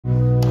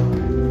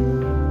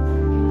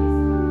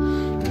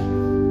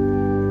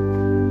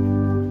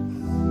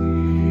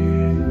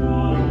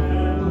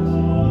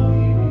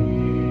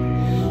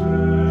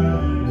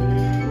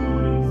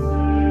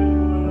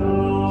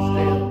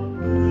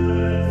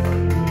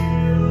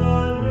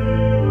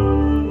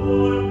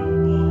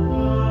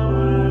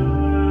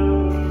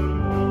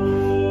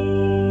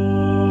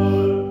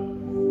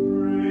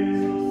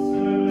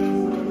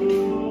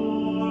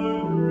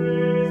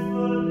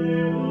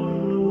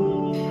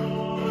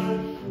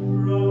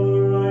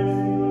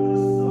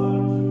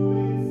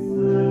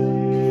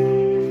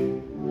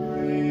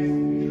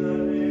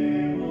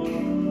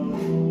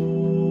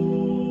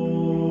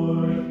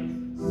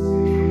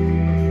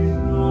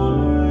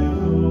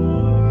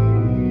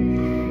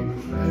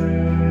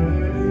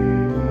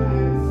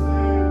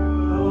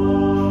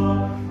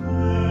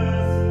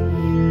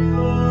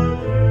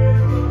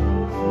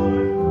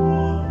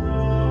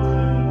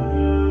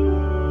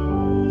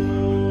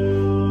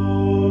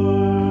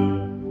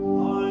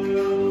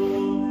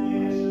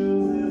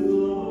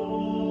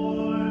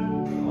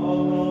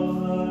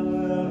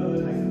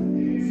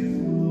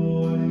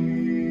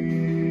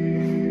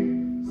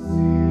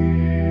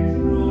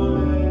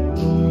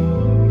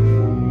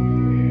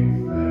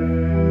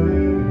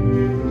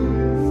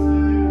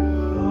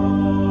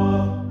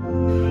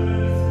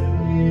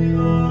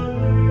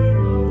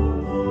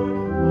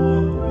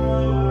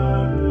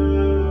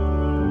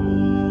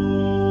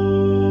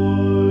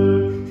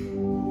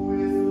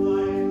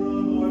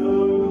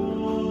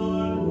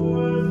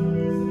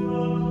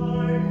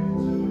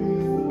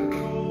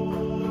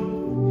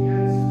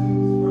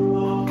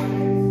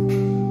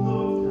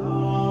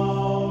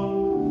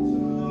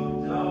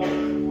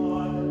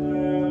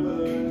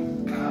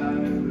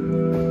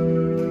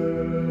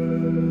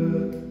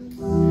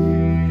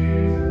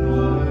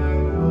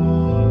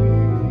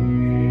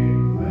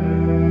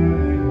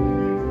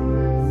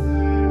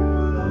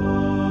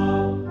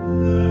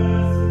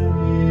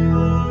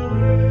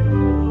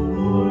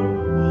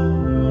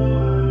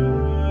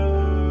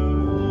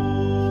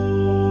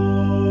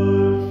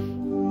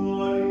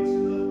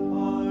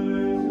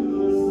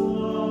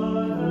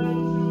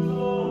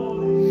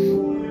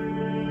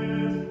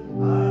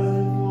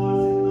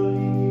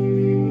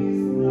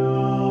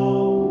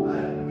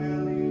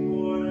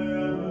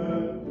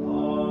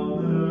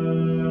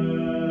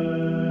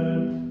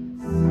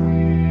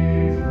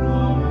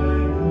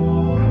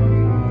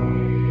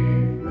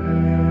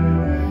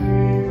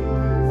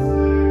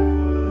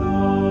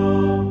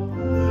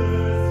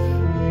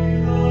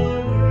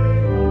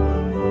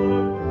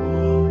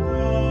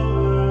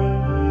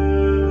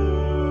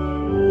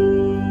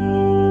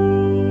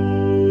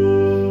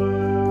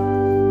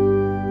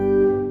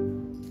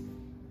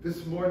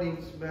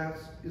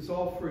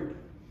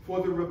for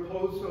the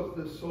repose of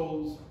the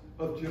souls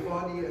of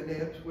Giovanni and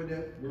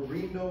Antoinette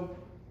Marino,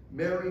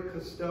 Mary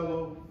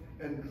Costello,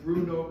 and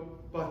Bruno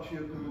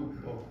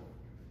Baciagruppo.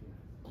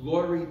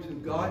 Glory to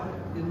God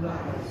in the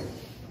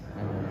highest.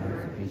 And on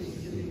earth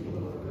peace to people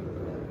of good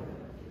will.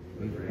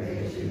 We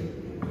praise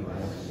you, we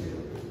bless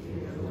you,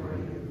 we adore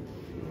you,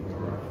 we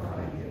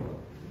glorify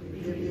you. We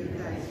give you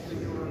thanks for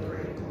your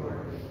great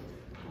glory.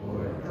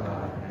 Lord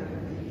God,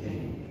 heavenly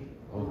King,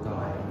 O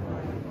God,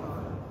 Almighty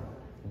Father,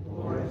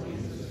 Lord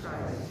Jesus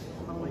Christ,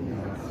 Holy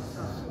God's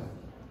Son,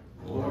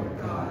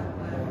 Lord God,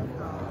 Lamb of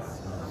God,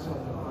 Son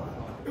of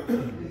God,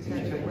 you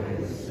take away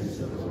the sins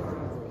of the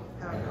world,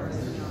 have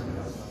mercy on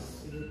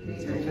us. You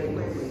take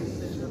away the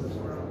sins of the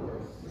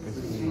world,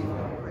 receive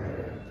our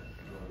prayer.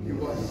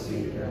 You are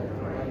seated at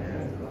the right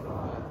hand of the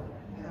Father,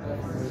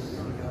 have mercy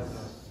on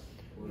us.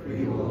 For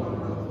you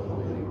alone are the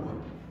Holy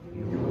One,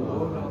 you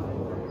alone are the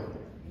Lord,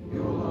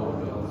 you alone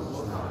are the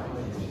Most High,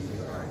 Jesus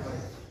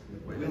Christ,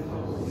 with the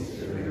Holy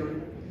Spirit,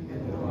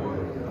 in the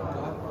glory of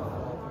God,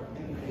 Father,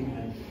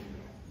 amen.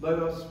 Let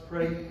us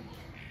pray.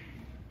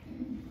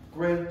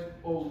 Grant,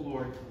 O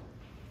Lord,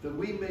 that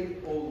we may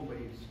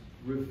always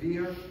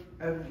revere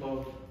and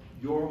love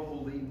your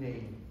holy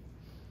name.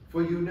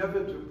 For you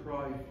never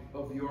deprive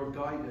of your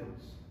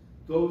guidance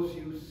those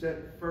you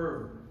set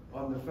firm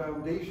on the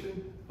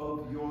foundation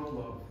of your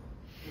love.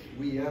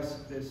 We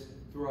ask this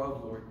through our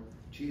Lord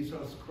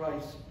Jesus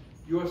Christ,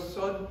 your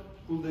Son,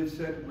 who lives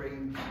and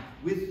reigns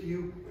with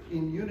you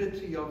in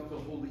unity of the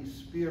Holy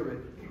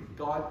Spirit,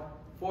 God,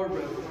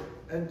 forever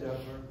and ever.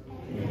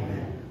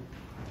 Amen.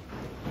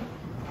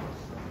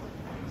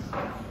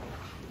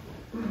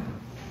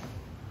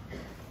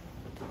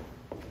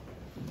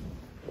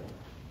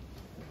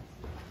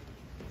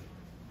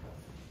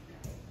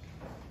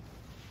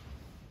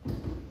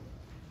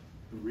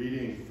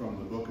 Reading from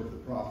the book of the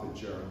prophet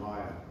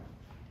Jeremiah.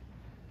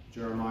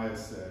 Jeremiah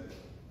said,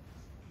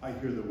 I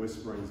hear the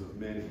whisperings of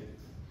many,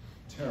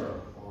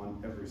 terror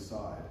on every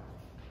side.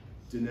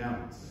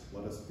 Denounce,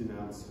 let us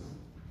denounce him.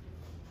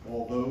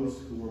 All those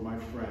who were my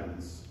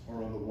friends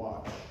are on the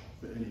watch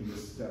for any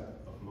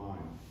misstep of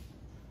mine.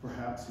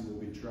 Perhaps he will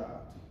be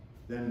trapped.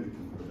 Then we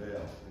can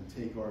prevail and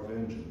take our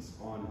vengeance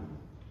on him.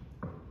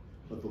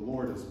 But the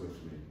Lord is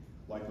with me,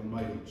 like a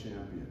mighty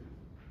champion.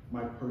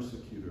 My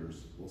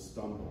persecutors will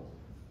stumble.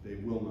 They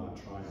will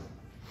not triumph.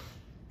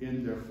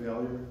 In their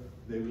failure,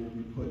 they will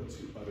be put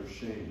to utter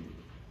shame,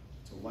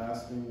 to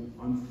lasting,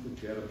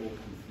 unforgettable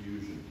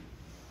confusion.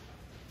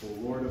 O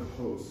Lord of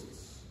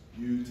hosts,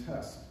 you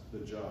test the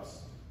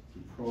just,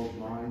 you probe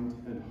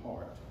mind and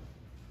heart.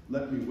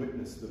 Let me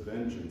witness the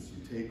vengeance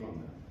you take on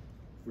them,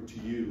 for to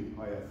you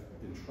I have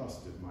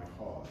entrusted my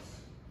cause.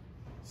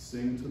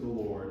 Sing to the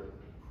Lord,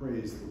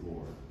 praise the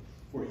Lord,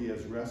 for he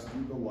has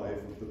rescued the life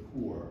of the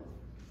poor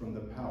from the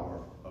power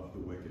of the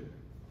wicked.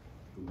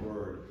 The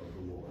word of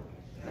the Lord.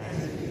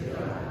 Thanks be to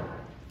God.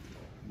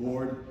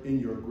 Lord, in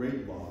your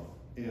great love,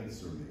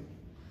 answer me.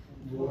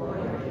 Lord,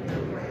 in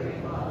your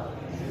great love,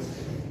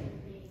 answer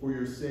me. For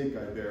your sake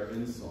I bear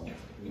insult,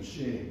 and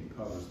shame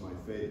covers my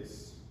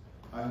face.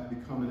 I have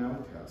become an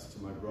outcast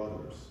to my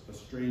brothers, a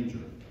stranger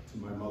to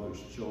my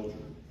mother's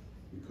children,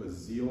 because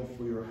zeal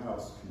for your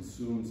house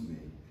consumes me,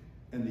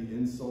 and the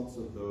insults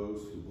of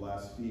those who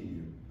blaspheme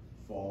you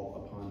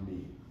fall upon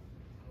me.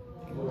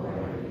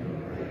 Lord, in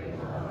your great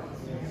love,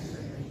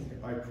 answer me.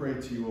 I pray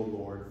to you, O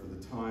Lord, for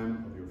the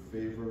time of your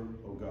favor,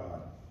 O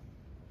God.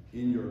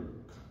 In your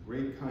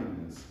great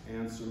kindness,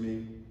 answer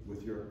me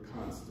with your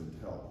constant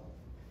help.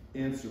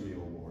 Answer me,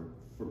 O Lord,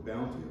 for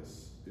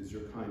bounteous is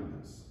your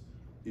kindness.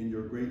 In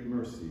your great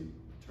mercy,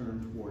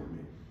 turn toward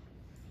me.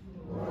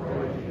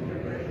 Lord, in your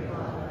great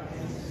love,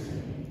 answer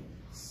me.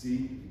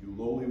 See, you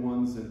lowly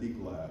ones, and be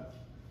glad.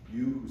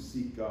 You who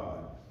seek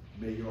God,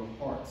 may your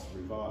hearts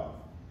revive.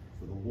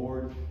 For the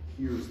Lord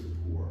hears the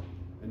poor,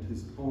 and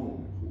his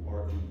own who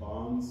are in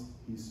bonds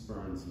he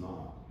spurns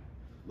not.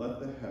 Let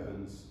the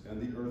heavens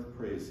and the earth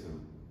praise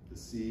him, the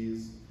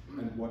seas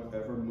and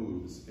whatever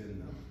moves in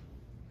them.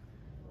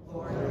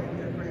 Lord, in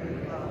your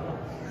great love,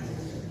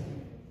 answer me.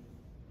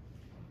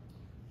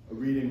 A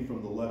reading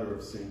from the letter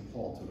of St.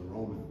 Paul to the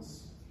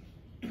Romans.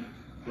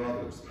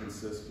 Brothers and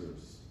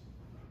sisters,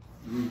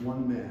 through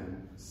one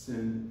man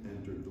sin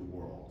entered the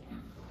world,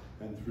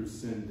 and through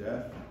sin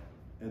death,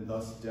 and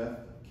thus death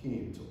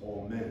came to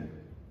all men,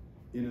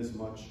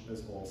 inasmuch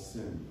as all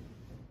sinned.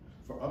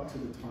 For up to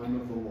the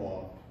time of the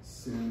law,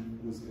 sin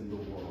was in the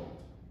world,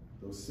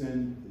 though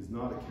sin is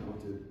not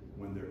accounted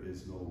when there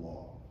is no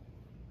law.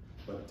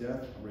 But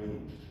death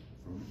reigned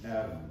from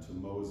Adam to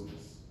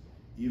Moses,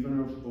 even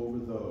over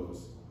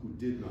those who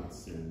did not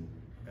sin,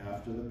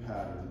 after the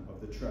pattern of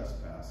the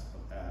trespass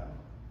of Adam,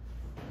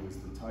 who is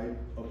the type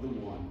of the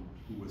one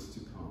who was to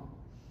come.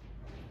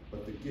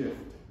 But the gift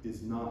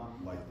is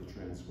not like the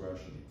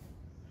transgression.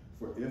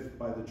 For if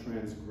by the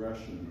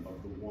transgression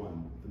of the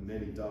one the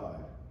many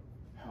died,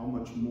 how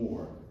much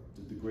more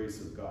did the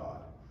grace of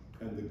God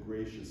and the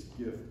gracious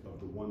gift of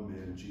the one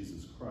man,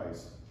 Jesus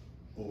Christ,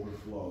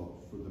 overflow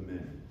for the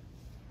many?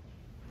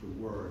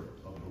 The word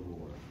of the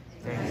Lord.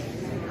 Thanks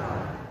be to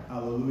God.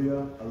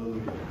 Alleluia,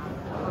 alleluia.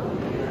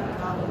 Hallelujah,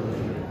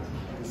 hallelujah.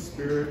 The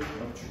Spirit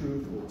of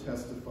truth will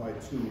testify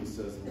to me,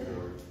 says the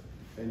Lord,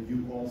 and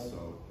you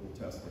also will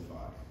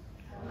testify.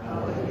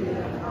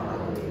 Hallelujah,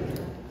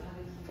 hallelujah.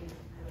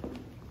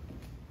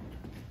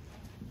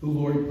 The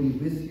Lord be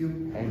with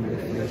you. And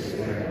with your A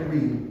spirit.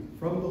 reading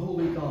from the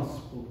Holy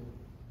Gospel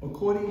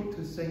according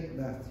to St.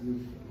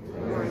 Matthew.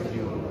 Glory to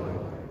you, Lord.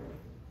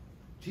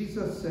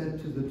 Jesus said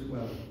to the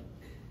 12,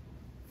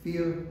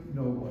 "Fear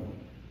no one.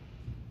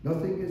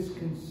 Nothing is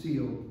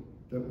concealed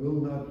that will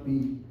not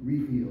be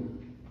revealed,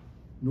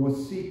 nor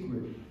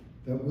secret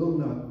that will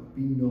not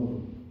be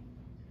known.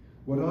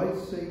 What I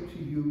say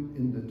to you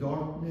in the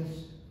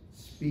darkness,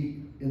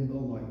 speak in the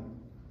light.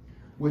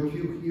 What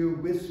you hear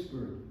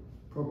whispered,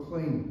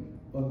 proclaim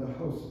on the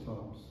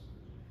housetops.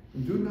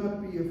 And do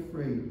not be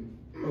afraid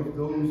of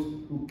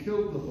those who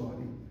kill the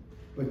body,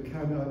 but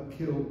cannot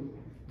kill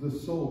the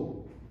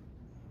soul.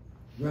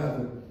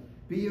 Rather,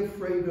 be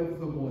afraid of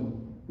the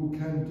one who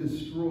can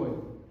destroy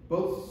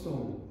both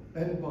soul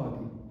and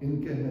body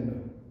in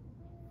Gehenna.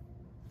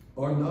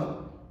 Are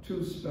not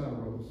 2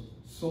 sparrows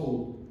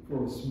sold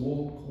for a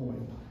small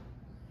coin?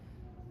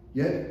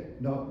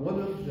 Yet not one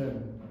of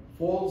them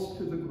falls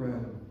to the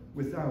ground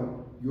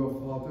without your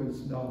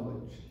Father's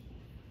knowledge.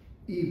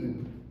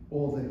 Even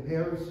all the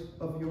hairs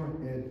of your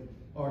head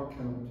are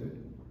counted.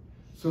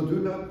 So do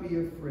not be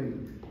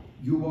afraid.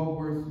 You are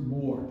worth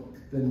more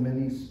than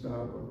many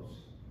sparrows.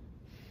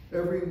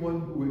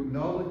 Everyone who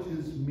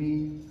acknowledges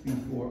me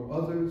before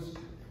others,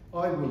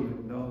 I will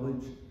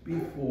acknowledge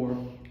before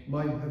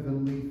my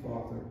heavenly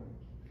Father.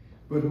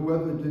 But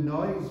whoever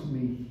denies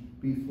me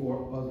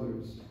before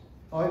others,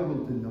 I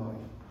will deny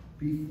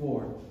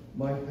before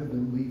my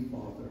heavenly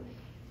Father."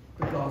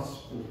 The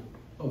Gospel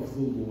of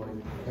the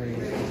Lord. Praise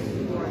to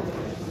you, Lord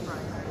Jesus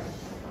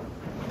Christ.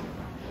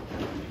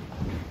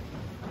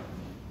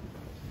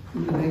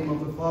 In the name of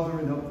the Father,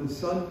 and of the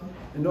Son,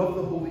 and of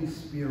the Holy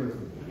Spirit.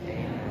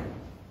 Amen.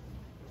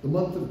 The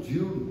month of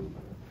June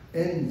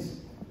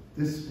ends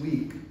this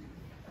week,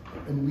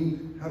 and we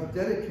have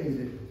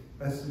dedicated,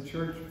 as the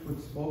church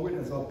puts forward,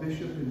 as our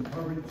bishop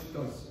encouraged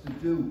us to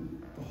do,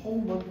 the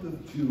whole month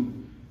of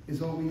June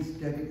is always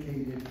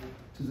dedicated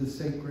to the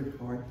Sacred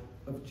Heart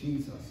of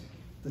Jesus,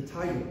 the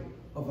title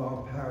of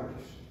our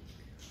parish.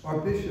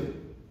 Our bishop,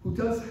 who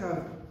does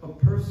have a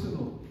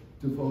personal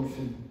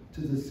devotion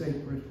to the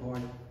Sacred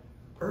Heart,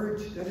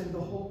 urged that in the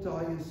whole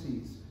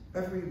diocese,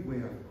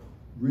 everywhere,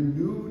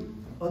 renewed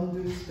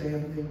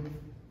understanding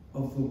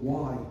of the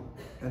why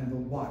and the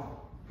what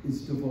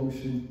is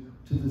devotion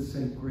to the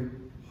Sacred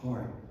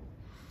Heart.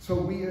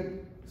 So we at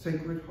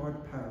Sacred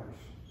Heart Parish,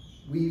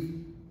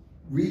 we've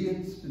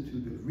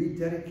reinstituted,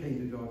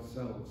 rededicated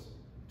ourselves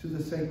to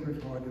the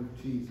Sacred Heart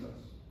of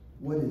Jesus.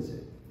 What is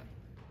it?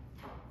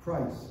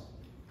 Christ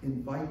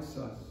invites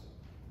us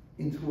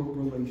into a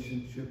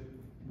relationship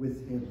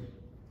with him.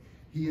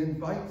 He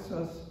invites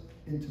us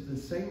into the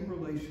same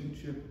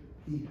relationship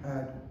he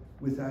had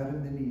with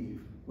Adam and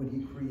Eve when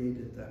he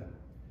created them.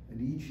 And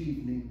each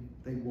evening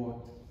they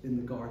walked in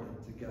the garden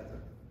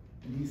together.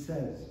 And he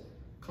says,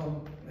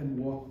 "Come and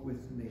walk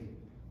with me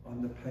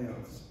on the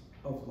paths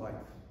of life.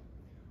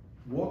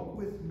 Walk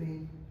with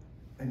me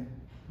and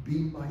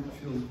be my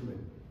children,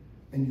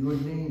 and your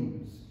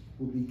names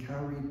will be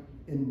carried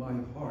in my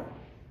heart,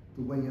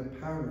 the way a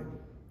parent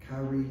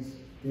carries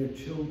their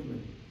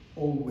children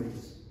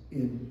always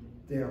in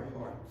their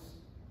hearts.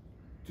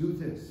 Do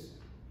this,"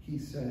 he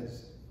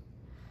says,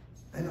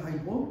 "and I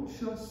won't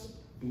just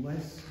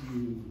bless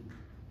you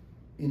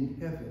in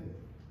heaven."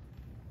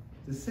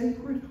 The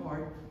Sacred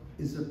Heart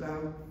is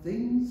about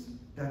things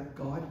that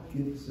God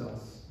gives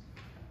us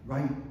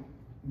right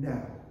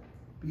now,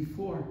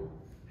 before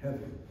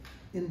heaven,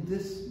 in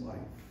this life,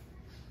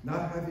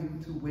 not having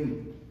to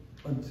wait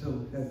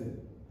until heaven.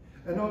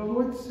 And our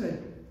Lord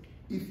said,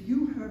 if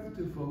you have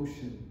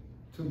devotion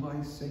to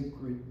my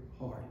Sacred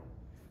Heart,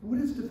 what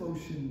does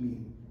devotion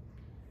mean?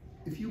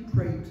 If you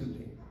pray to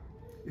me,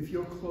 if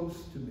you're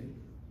close to me,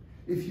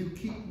 if you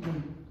keep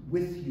me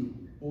with you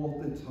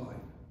all the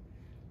time.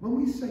 When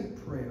we say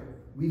prayer,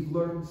 we've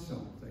learned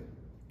something.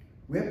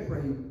 We're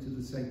praying to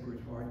the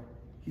Sacred Heart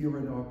here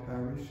in our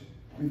parish.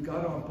 We've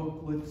got our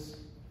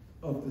booklets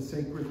of the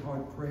Sacred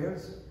Heart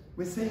prayers.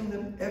 We're saying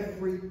them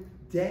every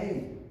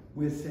day.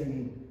 We're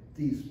saying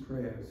these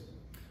prayers.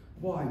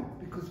 Why?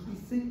 Because we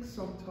think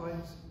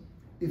sometimes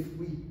if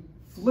we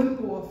flip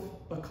off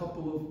a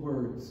couple of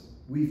words,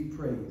 we've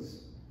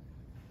praised.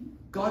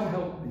 God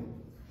help me,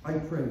 I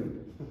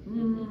prayed.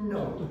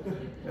 No.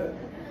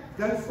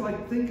 That's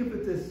like, think of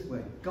it this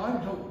way.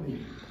 God help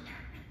me.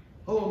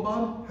 Hello,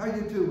 Mom, how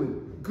you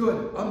doing?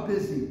 Good, I'm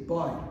busy,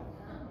 bye.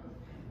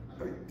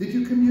 Did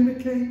you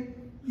communicate?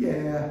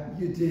 Yeah,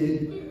 you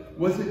did.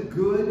 Was it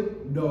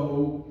good?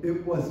 No,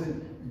 it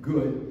wasn't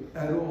good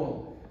at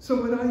all.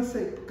 So when I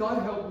say,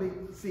 God help me,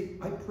 see,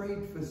 I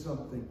prayed for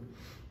something.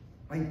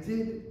 I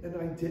did and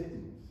I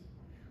didn't.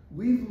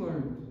 We've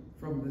learned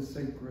from the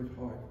Sacred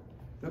Heart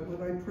that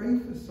when I pray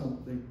for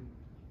something,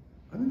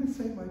 I'm going to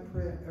say my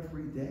prayer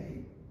every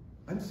day.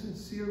 I'm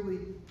sincerely,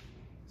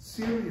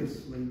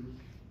 seriously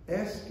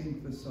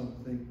asking for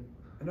something,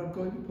 and I'm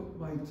going to put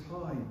my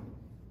time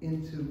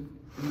into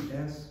the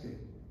asking.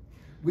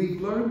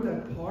 We've learned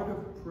that part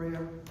of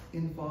prayer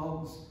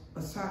involves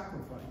a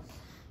sacrifice,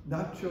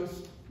 not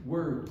just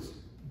words,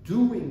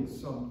 doing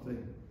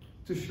something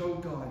to show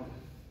God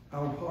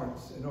our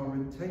hearts and our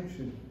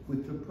intention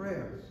with the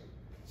prayers.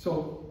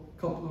 So a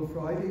couple of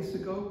Fridays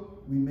ago,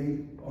 we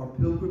made our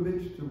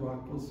pilgrimage to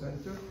Rockville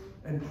Center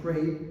and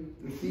prayed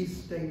the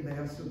Feast Day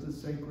Mass of the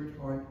Sacred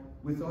Heart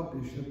with our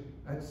bishop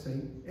at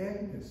St.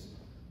 Agnes.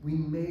 We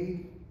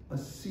made a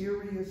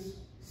serious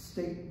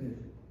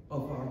statement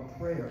of our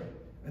prayer,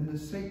 and the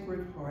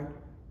Sacred Heart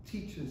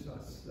teaches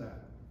us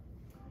that.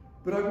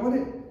 But I want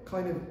to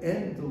kind of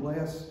end the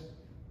last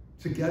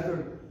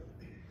together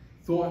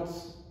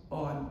thoughts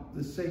on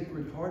the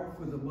Sacred Heart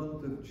for the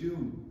month of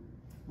June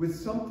with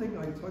something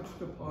I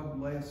touched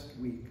upon last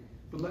week,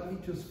 but let me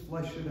just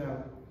flesh it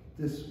out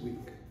this week.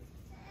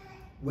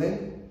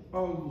 When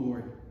our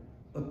Lord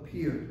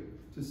appeared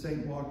to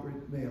St.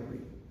 Margaret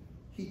Mary,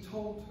 he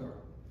told her,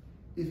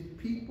 if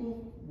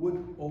people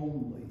would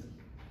only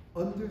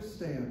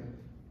understand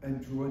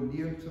and draw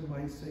near to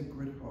my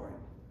Sacred Heart,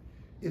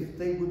 if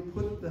they would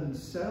put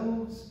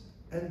themselves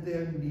and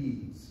their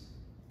needs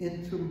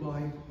into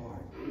my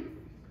heart,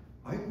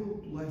 I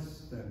will bless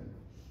them,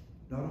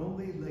 not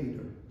only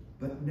later,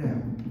 but now,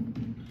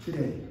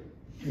 today,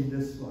 in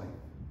this life.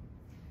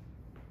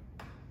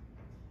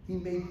 He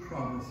made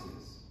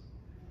promises,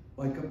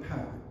 like a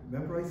parent.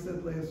 Remember I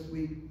said last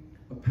week,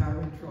 a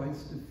parent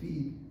tries to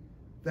feed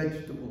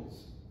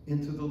vegetables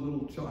into the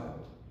little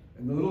child,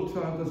 and the little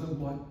child doesn't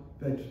want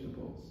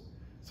vegetables.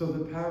 So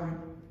the parent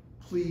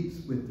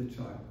pleads with the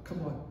child,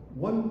 come on,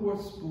 one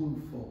more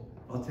spoonful.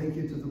 I'll take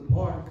you to the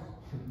park.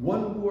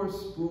 One more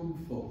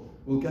spoonful.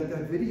 We'll get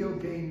that video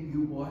game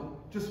you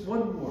want. Just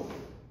one more.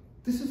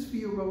 This is for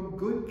your own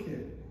good,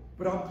 kid.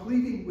 But I'm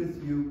pleading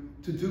with you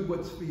to do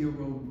what's for your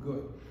own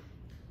good.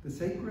 The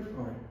Sacred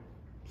Heart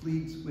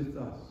pleads with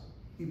us.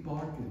 He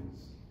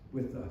bargains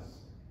with us.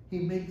 He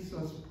makes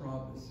us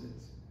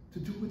promises to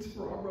do what's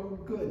for our own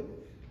good.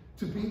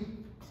 To be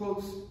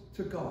close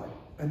to God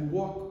and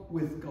walk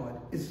with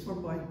God is for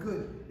my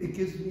good. It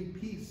gives me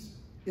peace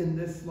in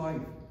this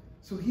life.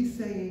 So he's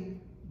saying,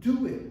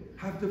 do it.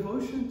 Have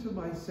devotion to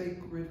my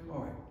Sacred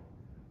Heart.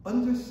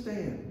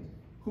 Understand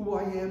who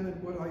I am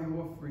and what I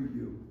offer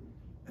you,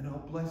 and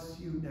I'll bless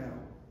you now.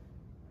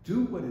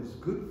 Do what is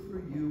good for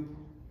you,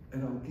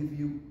 and I'll give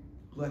you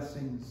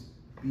blessings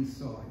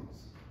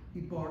besides. He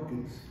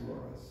bargains for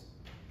us.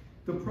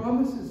 The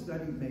promises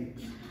that he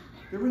makes,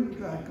 they're in the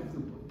back of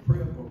the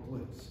prayer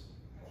booklets.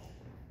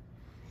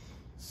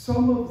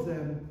 Some of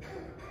them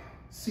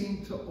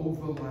seem to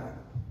overlap,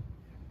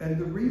 and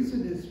the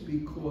reason is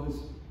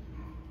because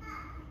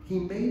he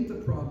made the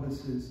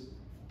promises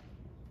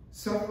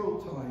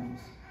several times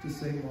to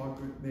St.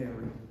 Margaret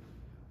Mary,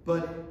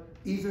 but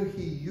either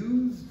he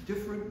used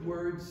different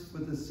words for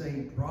the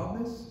same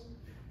promise,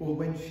 or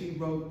when she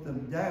wrote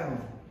them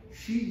down,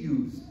 she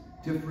used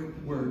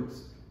different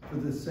words for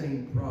the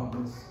same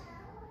promise.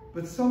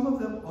 But some of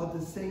them are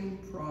the same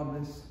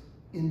promise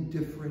in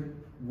different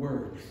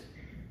words.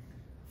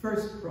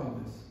 First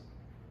promise,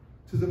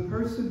 to the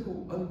person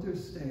who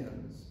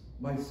understands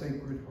my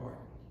Sacred Heart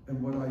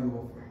and what I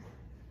offer,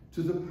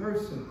 to the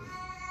person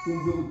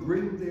who will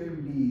bring their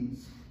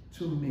needs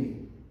to me,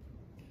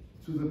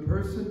 to the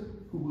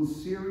person who will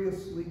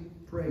seriously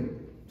pray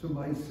to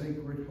my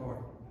Sacred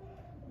Heart,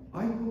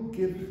 I will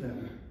give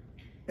them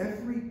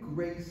every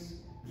grace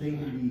they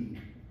need,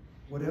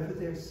 whatever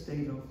their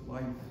state of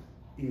life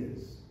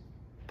is.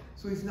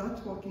 So he's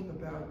not talking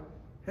about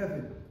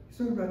heaven. He's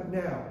talking about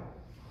now.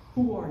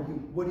 Who are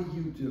you? What do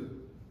you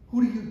do?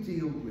 Who do you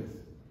deal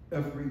with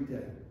every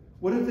day?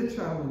 What are the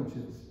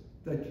challenges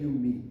that you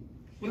meet?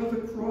 What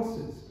are the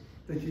crosses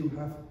that you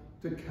have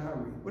to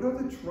carry? What are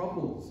the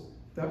troubles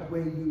that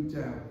weigh you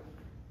down?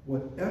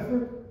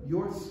 Whatever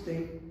your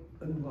state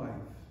in life,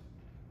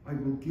 I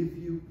will give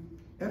you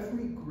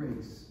every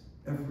grace,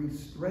 every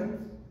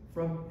strength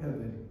from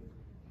heaven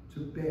to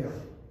bear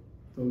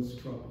those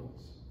troubles,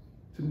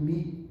 to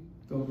meet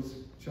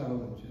those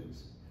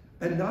challenges,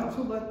 and not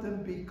to let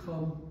them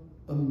become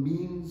a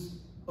means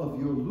of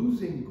your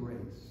losing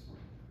grace,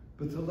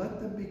 but to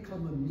let them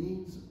become a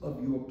means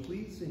of your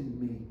pleasing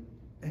me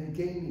and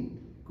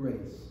gaining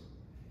grace.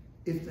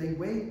 If they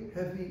weigh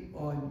heavy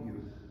on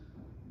you,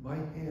 my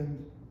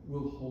hand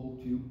will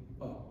hold you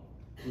up,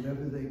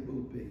 whatever they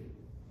will be.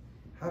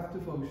 Have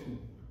devotion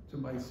to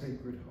my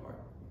Sacred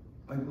Heart.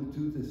 I will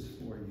do this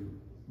for you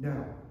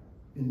now,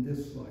 in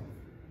this life.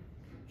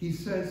 He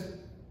says,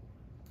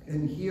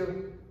 and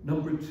here,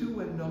 number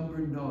 2 and number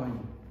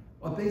 9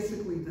 are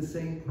basically the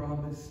same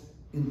promise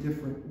in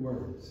different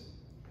words.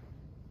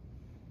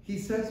 He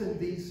says in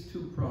these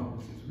 2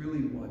 promises,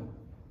 really one,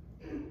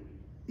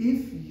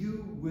 if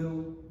you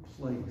will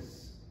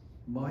place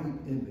my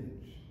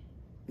image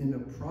in a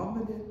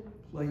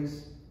prominent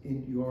place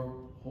in your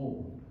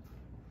home,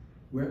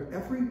 where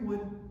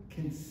everyone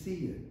can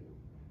see it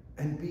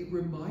and be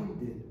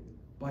reminded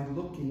by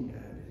looking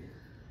at it.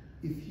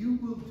 If you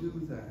will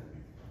do that,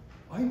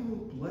 I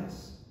will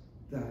bless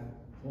that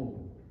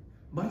home.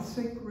 My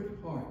Sacred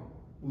Heart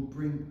will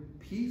bring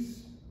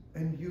peace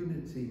and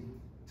unity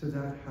to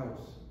that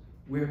house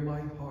where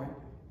my heart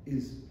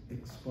is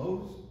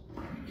exposed,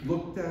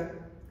 looked at.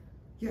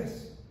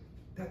 Yes,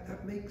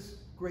 that makes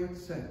great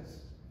sense.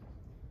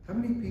 How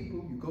many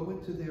people, you go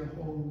into their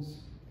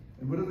homes,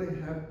 and what do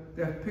they have?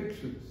 They have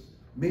pictures.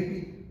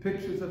 Maybe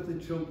pictures of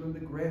the children, the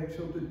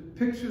grandchildren,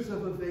 pictures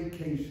of a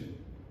vacation.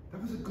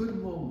 That was a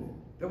good moment.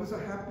 That was a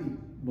happy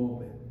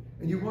moment.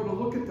 And you want to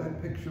look at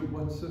that picture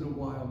once in a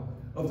while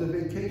of the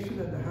vacation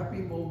and the happy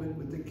moment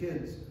with the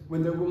kids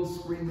when they're all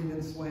screaming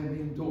and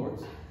slamming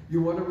doors.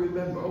 You want to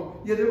remember,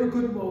 oh, yeah, there were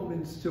good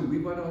moments too. We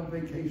went on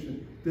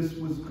vacation. This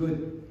was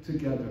good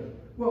together.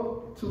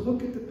 Well, to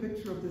look at the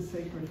picture of the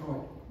Sacred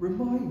Heart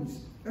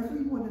reminds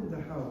everyone in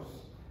the house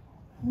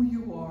who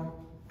you are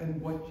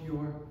and what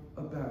you're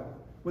about.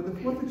 When the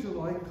 4th of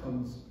July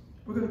comes,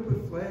 we're going to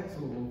put flags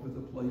all over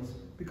the place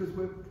because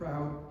we're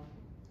proud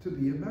to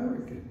be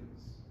Americans.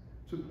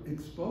 To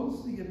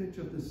expose the image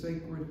of the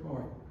Sacred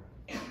Heart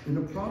in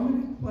a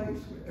prominent place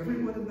where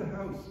everyone in the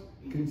house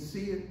can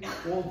see it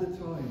all the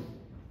time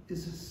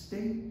is a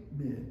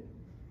statement.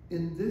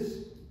 In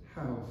this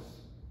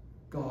house,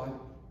 God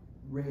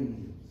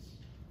reigns.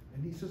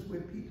 And he says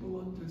where people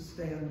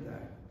understand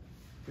that,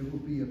 there will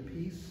be a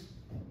peace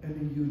and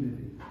a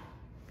unity.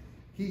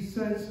 He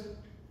says,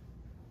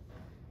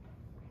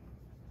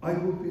 I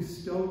will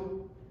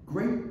bestow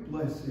great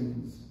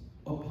blessings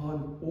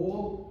upon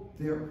all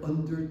their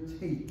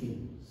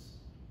undertakings.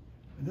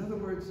 In other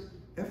words,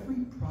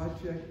 every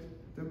project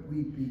that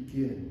we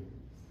begin,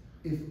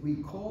 if we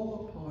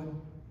call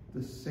upon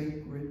the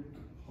Sacred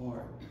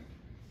Heart,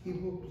 he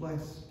will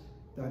bless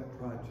that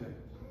project.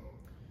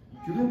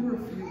 Do you remember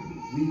a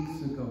few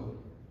weeks ago,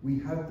 we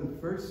had the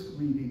first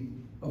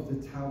reading of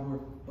the Tower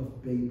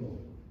of Babel,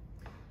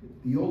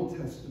 the Old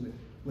Testament.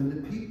 When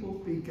the people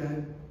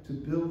began to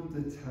build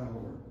the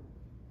tower,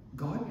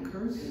 God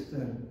cursed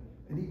them,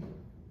 and he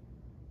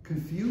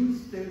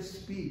confused their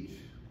speech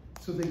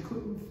so they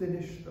couldn't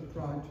finish the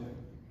project.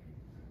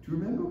 Do you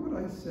remember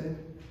what I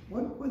said?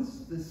 What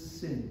was the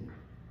sin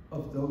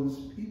of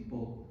those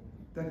people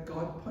that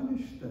God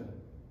punished them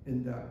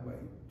in that way?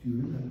 Do you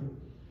remember?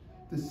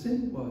 The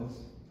sin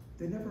was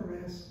they never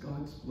asked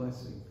God's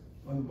blessing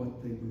on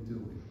what they were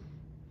doing.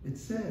 It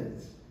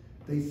says,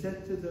 they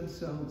said to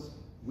themselves,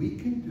 we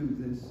can do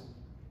this.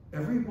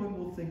 Everyone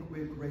will think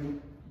we're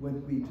great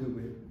when we do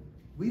it.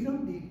 We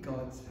don't need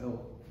God's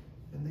help.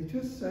 And they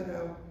just set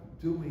out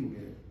doing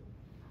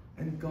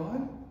it. And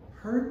God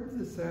heard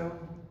the sound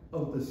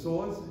of the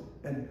saws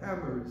and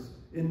hammers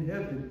in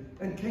heaven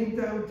and came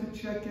down to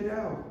check it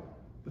out.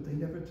 But they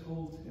never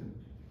told him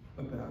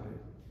about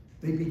it.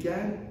 They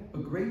began a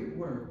great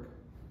work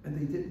and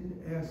they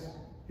didn't ask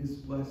his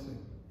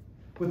blessing.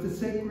 But the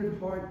Sacred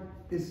Heart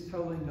is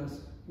telling us,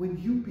 when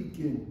you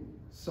begin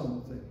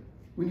something,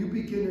 when you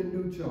begin a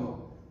new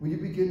job, when you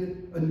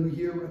begin a new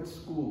year at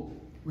school,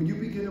 when you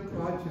begin a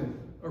project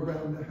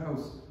around the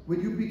house,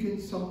 when you begin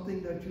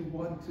something that you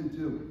want to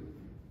do,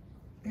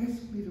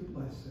 ask me to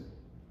bless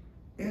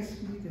it.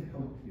 Ask me to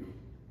help you.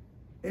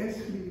 Ask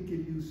me to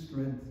give you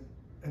strength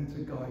and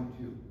to guide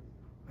you.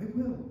 I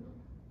will.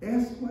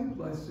 Ask my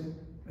blessing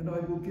and I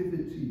will give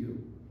it to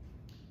you.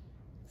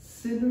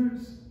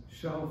 Sinners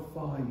shall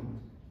find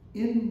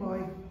in my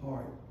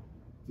heart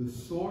the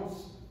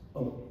source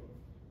of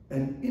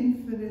an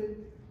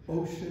infinite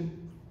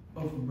ocean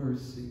of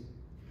mercy.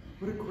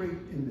 What a great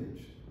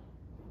image.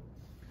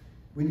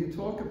 When you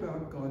talk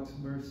about God's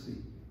mercy,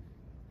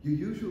 you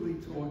usually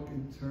talk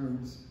in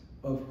terms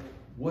of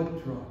one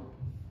drop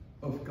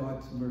of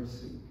God's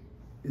mercy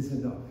is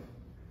enough.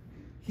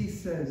 He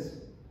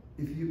says,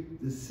 if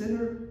the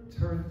sinner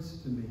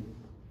turns to me,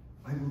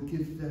 I will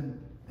give them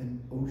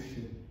an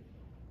ocean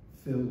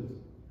filled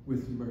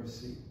with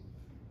mercy.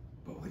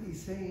 But what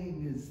he's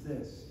saying is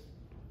this: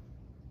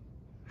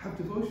 have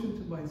devotion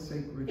to my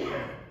Sacred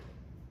Heart,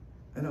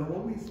 and I'll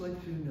always let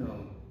you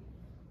know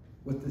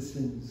what the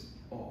sins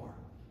are.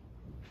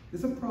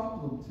 There's a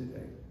problem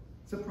today.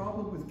 It's a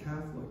problem with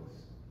Catholics.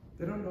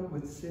 They don't know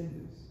what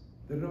sin is.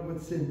 They don't know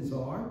what sins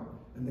are,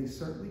 and they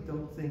certainly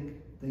don't think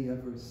they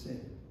ever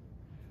sin.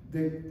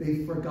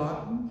 They've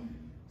forgotten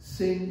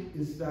sin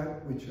is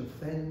that which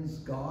offends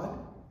God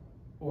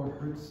or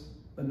hurts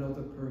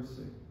another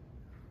person.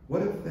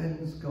 What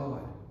offends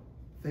God?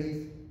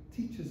 Faith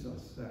teaches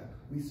us that.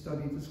 We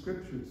study the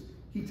scriptures.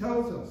 He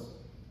tells us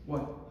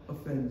what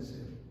offends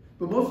him.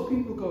 But most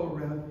people go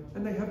around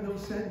and they have no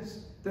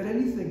sense that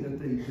anything that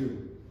they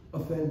do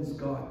offends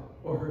God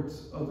or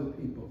hurts other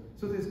people.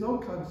 So there's no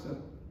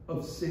concept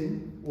of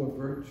sin or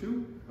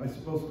virtue. I'm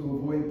supposed to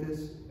avoid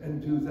this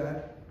and do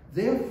that.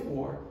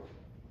 Therefore,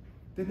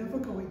 they're never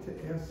going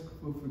to ask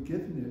for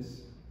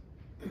forgiveness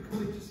because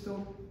they just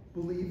don't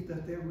believe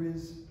that there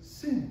is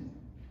sin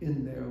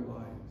in their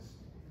lives.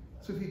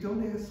 So if you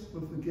don't ask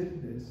for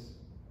forgiveness,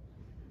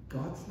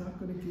 God's not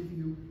going to give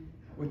you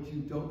what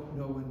you don't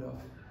know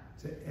enough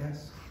to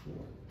ask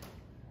for.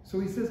 So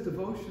he says,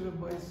 devotion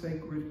of my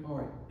Sacred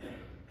Heart.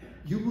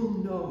 You will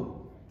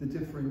know the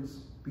difference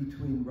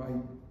between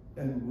right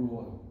and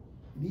wrong.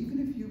 And even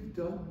if you've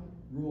done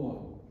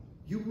wrong,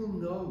 you will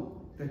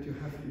know that you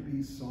have to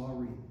be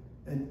sorry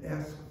and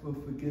ask for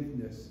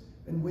forgiveness.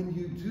 And when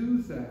you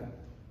do that,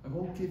 I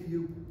won't give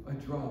you a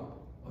drop.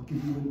 I'll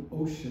give you an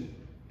ocean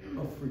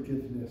of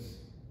forgiveness,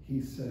 he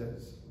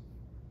says.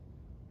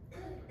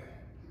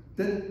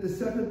 Then the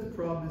seventh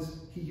promise,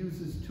 he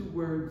uses two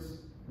words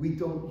we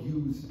don't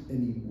use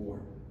anymore.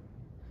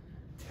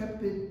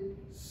 Tepid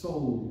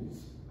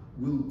souls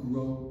will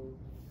grow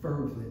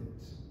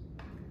fervent.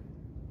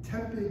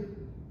 Tepid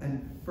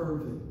and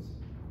fervent.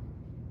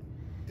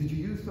 Did you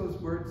use those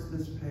words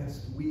this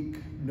past week?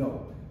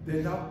 No,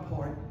 they're not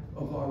part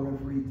of our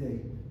everyday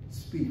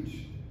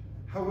speech.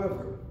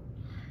 However,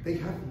 they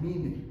have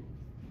meaning.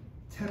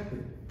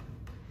 Tepid.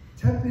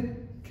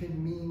 Tepid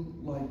can mean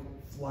like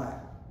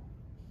flat.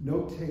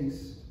 No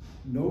taste,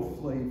 no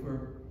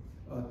flavor.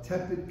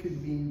 Tepid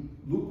could mean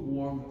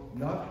lukewarm,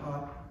 not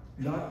hot,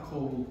 not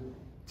cold.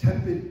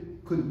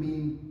 Tepid could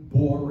mean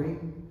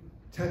boring.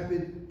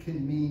 Tepid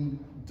can mean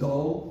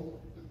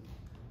dull.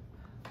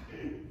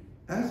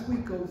 As we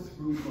go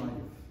through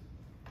life,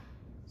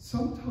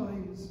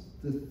 sometimes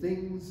the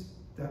things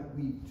that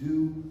we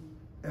do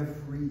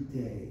every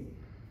day,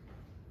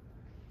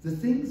 the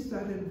things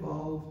that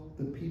involve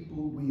the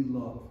people we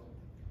love,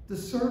 the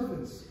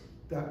service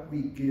that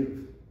we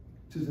give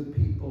to the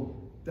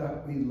people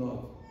that we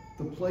love,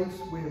 the place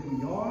where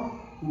we are,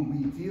 who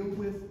we deal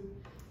with,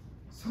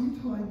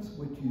 sometimes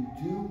what you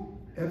do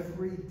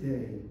every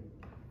day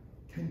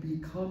can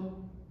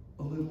become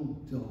a little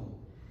dull.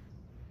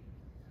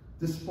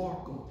 The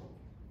sparkle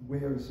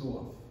wears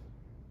off.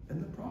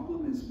 And the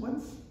problem is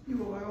once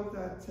you allow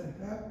that to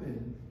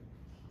happen,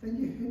 then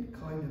your head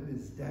kind of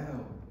is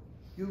down.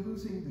 You're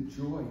losing the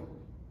joy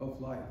of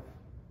life.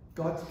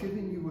 God's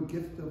giving you a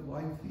gift of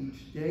life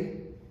each day,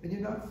 and you're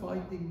not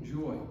finding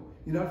joy.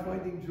 You're not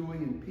finding joy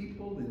in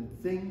people and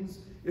things.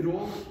 It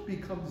all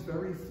becomes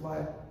very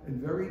flat and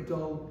very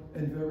dull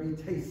and very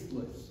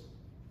tasteless.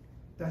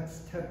 That's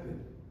tepid.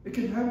 It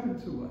can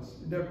happen to us.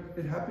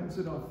 It happens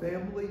in our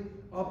family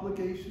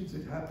obligations.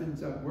 It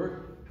happens at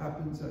work,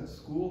 happens at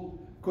school.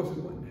 Of course,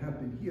 it wouldn't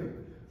happen here,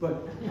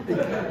 but it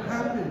can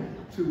happen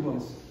to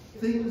us.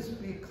 Things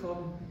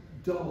become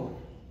dull.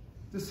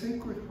 The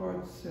Sacred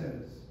Heart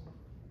says,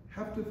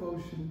 have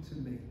devotion to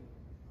me.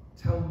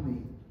 Tell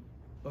me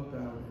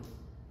about it.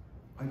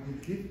 I will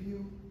give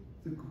you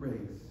the grace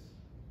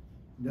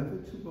never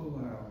to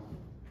allow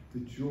the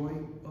joy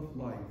of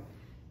life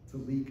to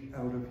leak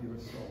out of your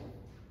soul.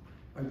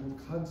 I will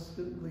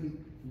constantly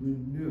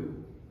renew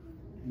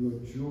your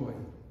joy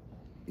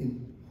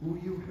in who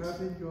you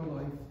have in your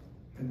life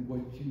and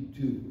what you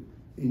do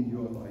in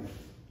your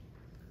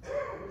life.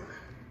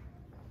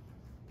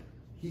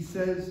 He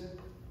says,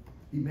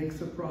 he makes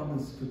a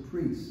promise to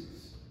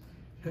priests.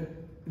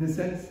 In a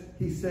sense,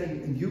 he's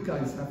saying, and you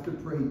guys have to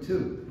pray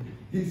too.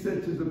 He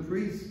said to the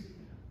priests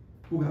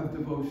who have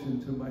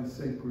devotion to my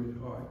Sacred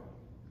Heart,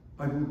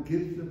 I will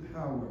give the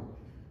power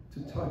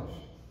to touch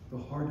the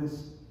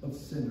hardest of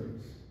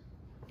sinners.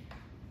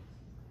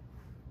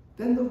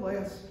 Then the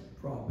last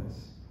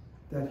promise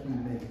that he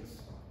makes,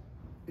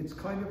 it's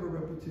kind of a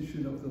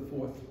repetition of the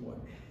fourth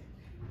one.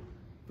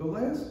 The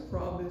last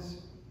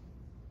promise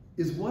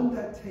is one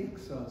that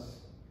takes us,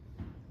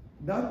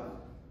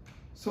 not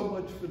so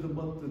much for the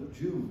month of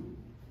June,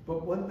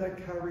 but one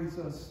that carries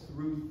us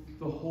through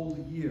the whole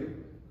year.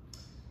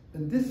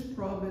 And this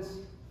promise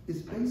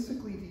is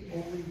basically the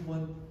only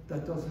one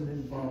that doesn't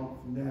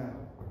involve now.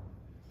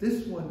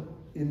 This one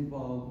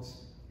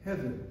involves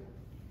heaven.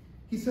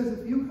 He says,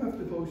 if you have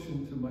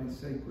devotion to my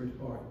Sacred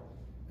Heart,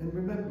 and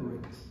remember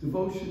it,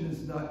 devotion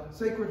is not,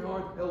 Sacred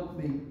Heart, help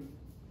me,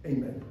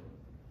 amen.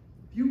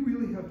 If you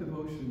really have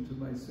devotion to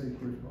my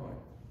Sacred Heart,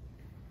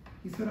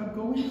 he said, I'm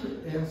going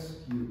to ask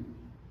you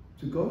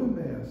to go to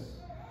Mass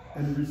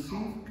and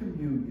receive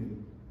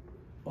communion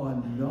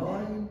on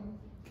 9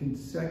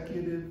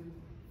 consecutive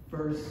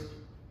First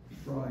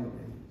Fridays.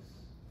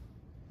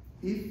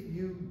 If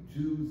you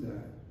do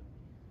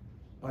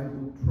that, I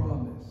will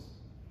promise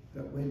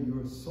that when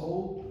your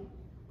soul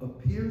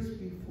appears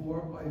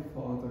before my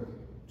Father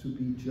to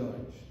be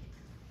judged,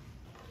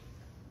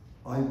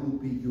 I will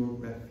be your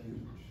refuge.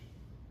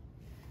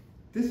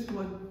 This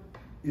one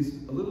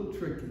is a little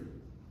tricky.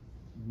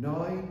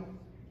 9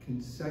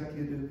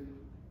 consecutive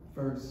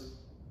First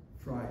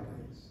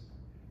Fridays.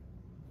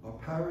 Our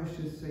parish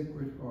is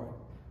Sacred Heart.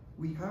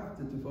 We have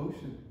the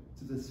devotion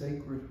to the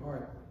Sacred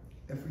Heart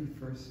every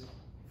First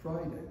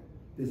Friday.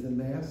 There's a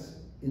Mass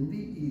in the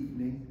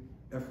evening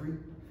every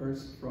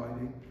First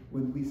Friday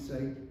when we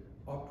say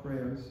our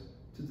prayers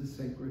to the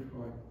Sacred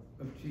Heart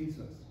of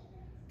Jesus.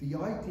 The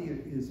idea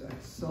is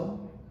at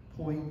some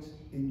point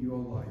in your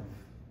life,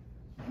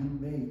 you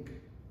make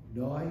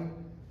 9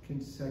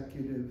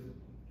 consecutive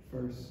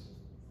First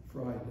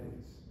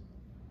Fridays.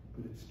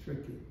 But it's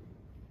tricky.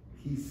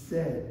 He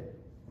said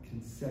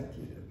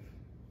consecutive,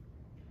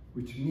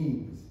 which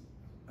means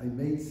I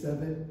made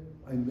 7,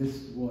 I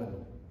missed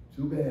 1.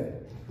 Too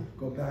bad.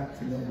 Go back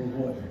to number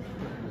 1.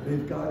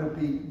 They've got to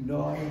be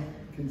 9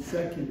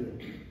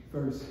 consecutive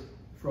First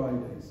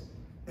Fridays.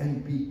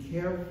 And be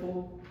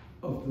careful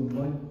of the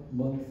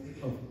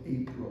month of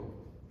April,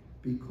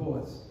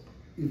 because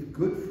if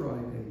Good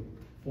Friday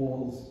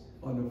falls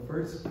on a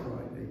First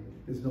Friday,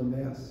 there's no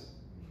Mass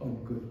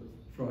on Good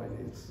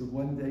Friday. It's the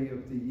one day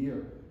of the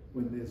year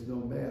when there's no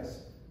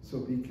Mass. So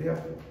be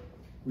careful.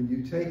 When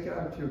you take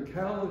out your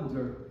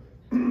calendar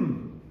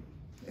and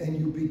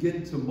you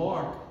begin to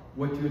mark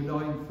what your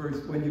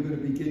when you're going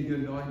to begin your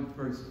 9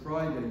 First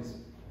Fridays,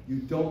 you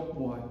don't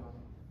want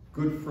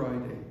Good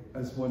Friday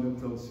as one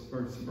of those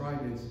First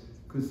Fridays,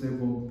 because there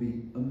won't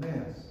be a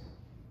Mass.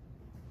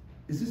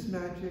 Is this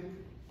magic?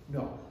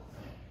 No.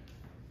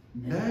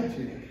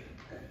 Magic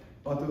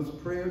are those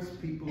prayers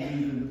people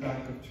leave in the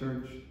back of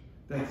church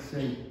that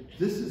say,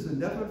 this is a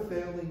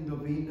never-failing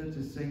novena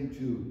to St.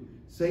 Jude.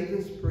 Say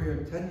this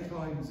prayer 10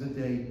 times a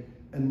day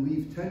and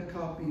leave 10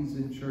 copies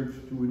in church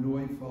to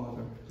annoy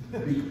Father.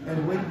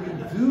 And when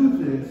you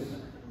do this,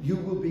 you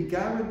will be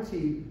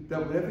guaranteed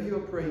that whatever you're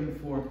praying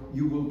for,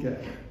 you will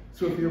get.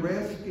 So if you're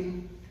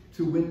asking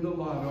to win the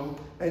lotto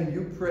and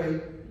you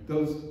pray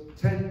those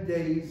 10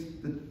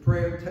 days, the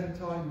prayer 10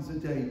 times a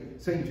day,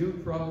 St.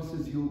 Jude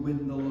promises you'll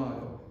win the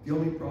lotto. The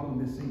only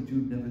problem is St.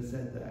 Jude never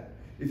said that.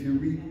 If you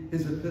read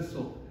his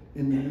epistle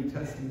in the New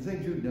Testament,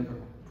 St. Jude never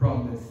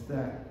promised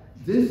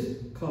that. This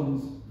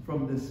comes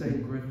from the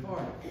Sacred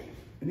Heart.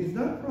 And he's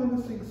not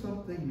promising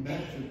something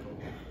magical.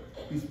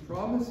 He's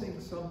promising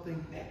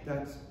something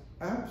that's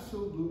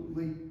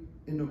absolutely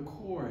in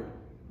accord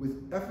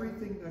with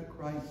everything that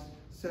Christ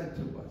said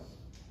to us.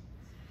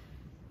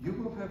 You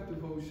will have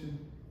devotion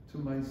to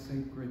my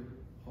Sacred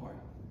Heart.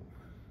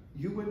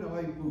 You and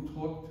I will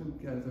talk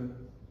together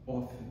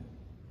often.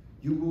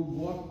 You will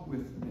walk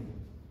with me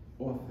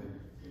often.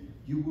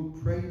 You will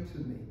pray to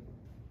me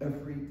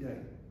every day.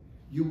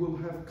 You will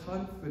have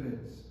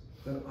confidence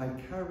that I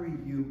carry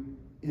you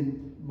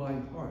in my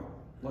heart,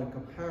 like a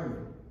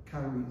parent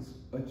carries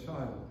a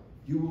child.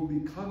 You will be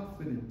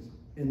confident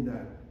in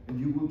that, and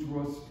you will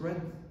draw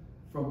strength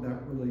from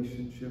that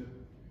relationship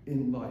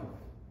in life.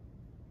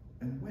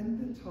 And when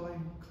the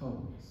time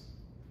comes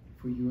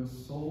for your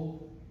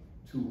soul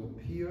to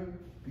appear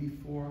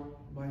before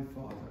my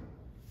Father,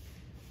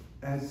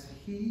 as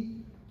he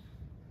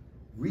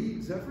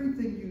reads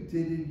everything you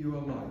did in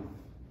your life,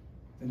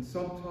 and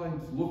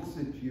sometimes looks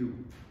at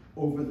you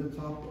over the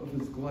top of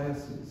his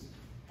glasses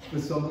for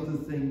some of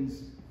the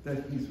things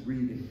that he's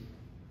reading,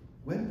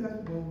 when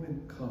that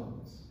moment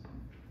comes,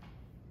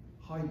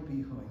 hide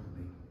behind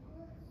me.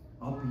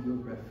 I'll be your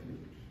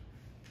refuge.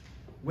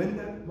 When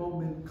that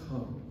moment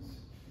comes,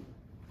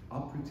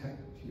 I'll protect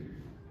you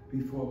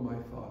before my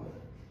Father,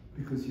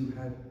 because you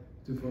had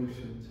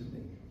devotion to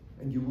me,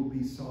 and you will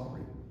be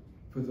sorry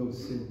for those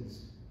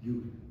sins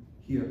you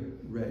here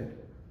read.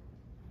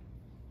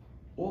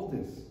 All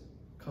this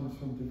comes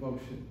from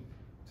devotion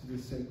to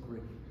the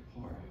Sacred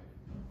Heart.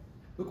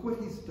 Look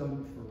what he's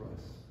done for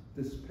us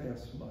this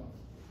past month.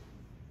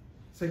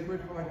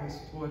 Sacred Heart has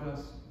taught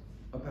us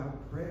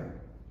about prayer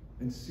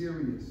and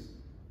serious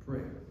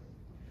prayer.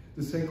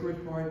 The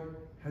Sacred Heart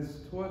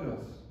has taught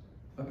us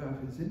about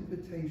his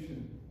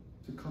invitation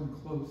to come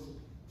close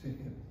to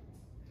him.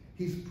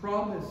 He's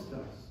promised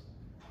us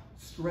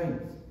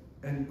strength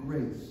and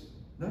grace,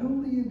 not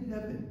only in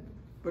heaven,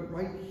 but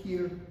right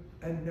here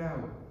and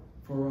now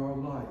for our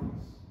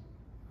lives.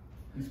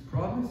 He's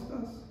promised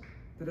us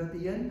that at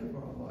the end of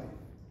our life,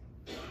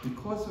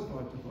 because of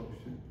our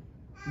devotion,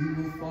 we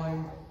will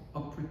find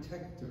a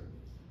protector,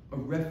 a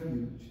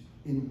refuge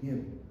in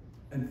him,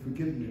 and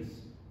forgiveness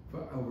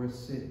for our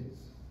sins.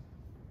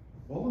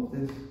 All of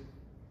this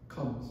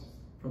comes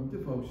from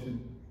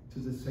devotion to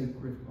the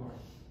Sacred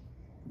Heart.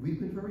 We've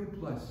been very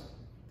blessed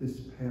this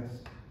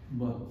past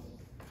month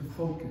to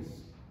focus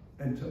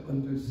and to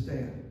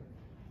understand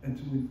and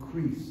to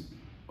increase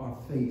our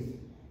faith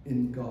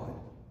in God.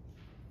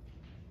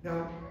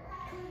 Now,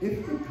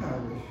 if the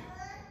parish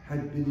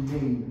had been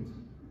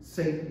named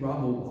St.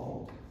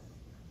 Romuald,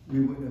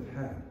 we wouldn't have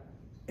had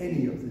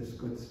any of this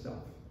good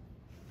stuff.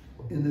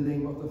 In the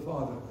name of the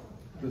Father,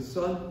 the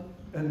Son,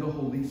 and the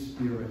Holy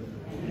Spirit.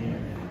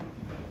 Amen.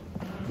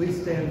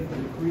 Please stand for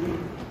the creed.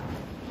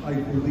 I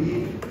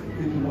believe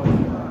in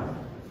one God,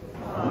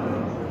 Father,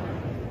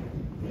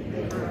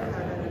 maker of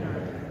heaven and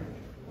earth,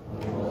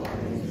 of all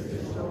things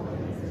visible and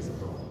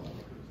invisible.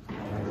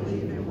 I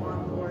believe in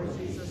one Lord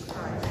Jesus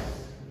Christ,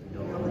 the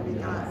only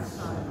begotten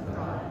Son of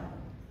God,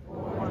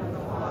 born of the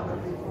Father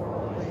before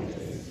all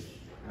ages,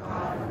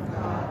 God from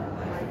God,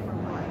 light from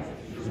light,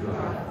 true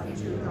God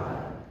from true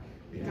God,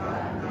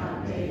 begotten,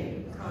 not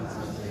made,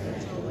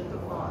 consubstantial with the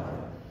Father.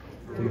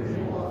 Through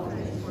him all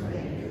things were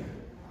made.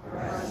 For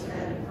us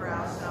men, for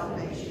our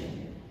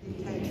salvation,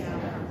 he came down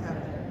from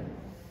heaven.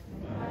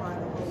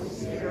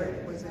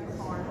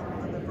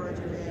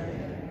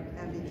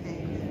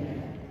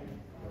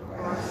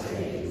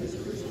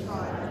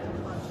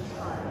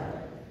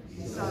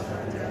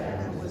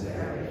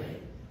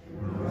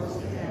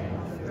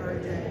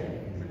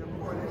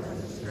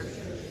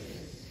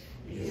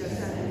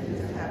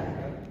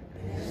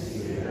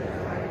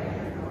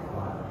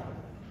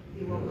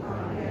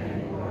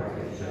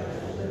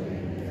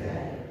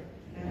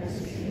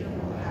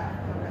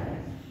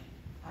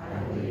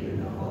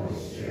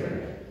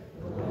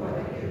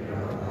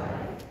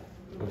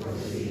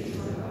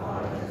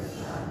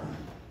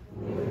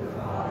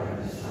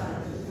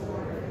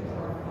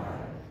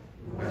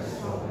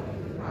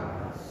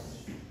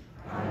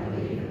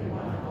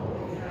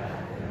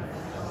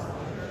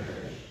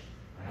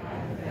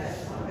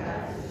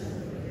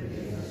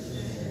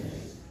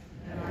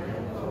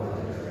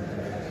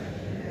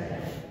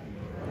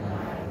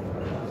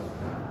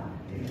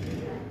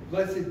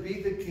 Blessed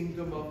be the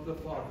kingdom of the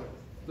Father,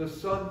 the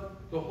Son,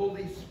 the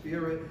Holy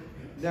Spirit,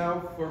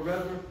 now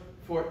forever,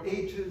 for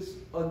ages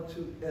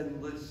unto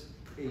endless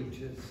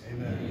ages.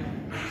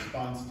 Amen. The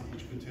response to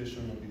each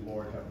petition will be,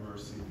 Lord, have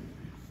mercy,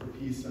 for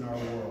peace in our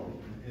world,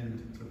 and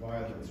end to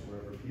violence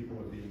wherever people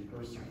are being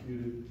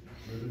persecuted,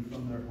 driven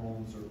from their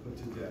homes, or put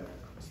to death,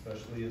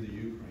 especially in the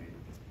Ukraine.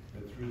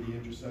 That through the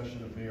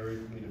intercession of Mary,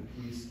 Queen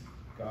of Peace,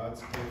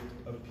 God's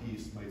gift of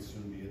peace might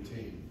soon be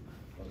attained.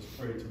 Let us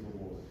pray to the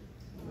Lord.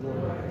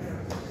 Lord,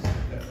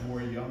 that more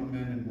young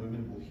men and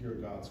women will hear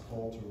God's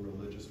call to a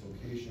religious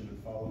vocation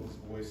and follow his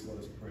voice, let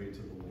us pray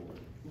to the Lord.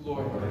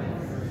 Lord,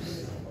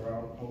 For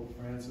our Pope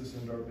Francis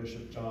and our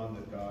Bishop John,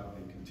 that God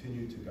may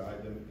continue to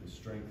guide them in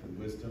strength and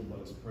wisdom,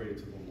 let us pray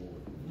to the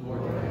Lord.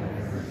 Lord,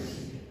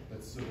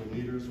 That civil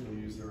leaders will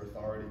use their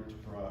authority to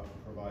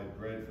provide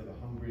bread for the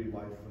hungry,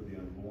 life for the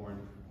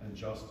unborn, and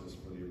justice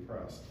for the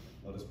oppressed,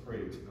 let us pray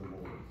to the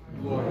Lord.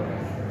 Lord,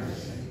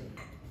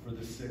 For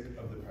the sick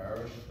of the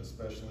parish,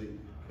 especially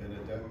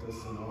Benedetta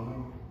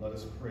Sinono, let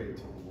us pray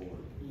to the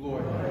Lord.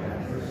 Lord,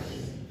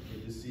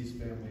 For deceased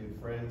family and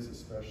friends,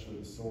 especially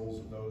the souls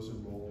of those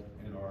enrolled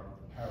in our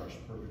parish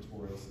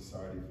purgatorial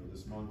society for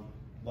this month,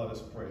 let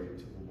us pray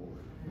to the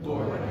Lord.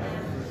 Lord,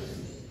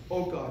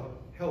 O God,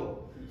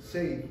 help,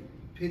 save,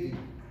 pity,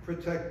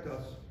 protect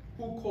us,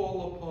 who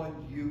call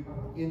upon you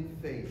in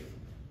faith.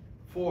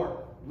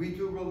 For we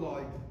do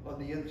rely on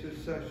the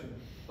intercession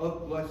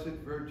of Blessed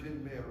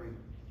Virgin Mary,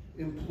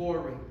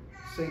 imploring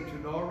Saint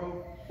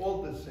Gennaro,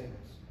 all the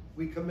saints,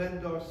 we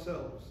commend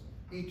ourselves,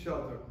 each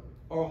other,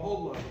 our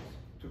whole lives,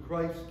 to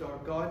Christ our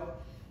God.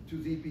 To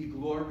thee be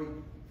glory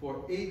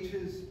for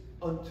ages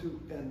unto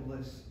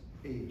endless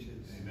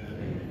ages.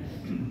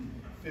 Amen.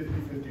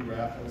 50-50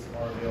 raffles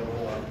are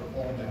available after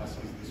all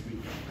masses this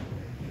weekend.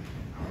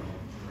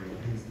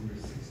 Praise number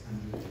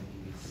 686.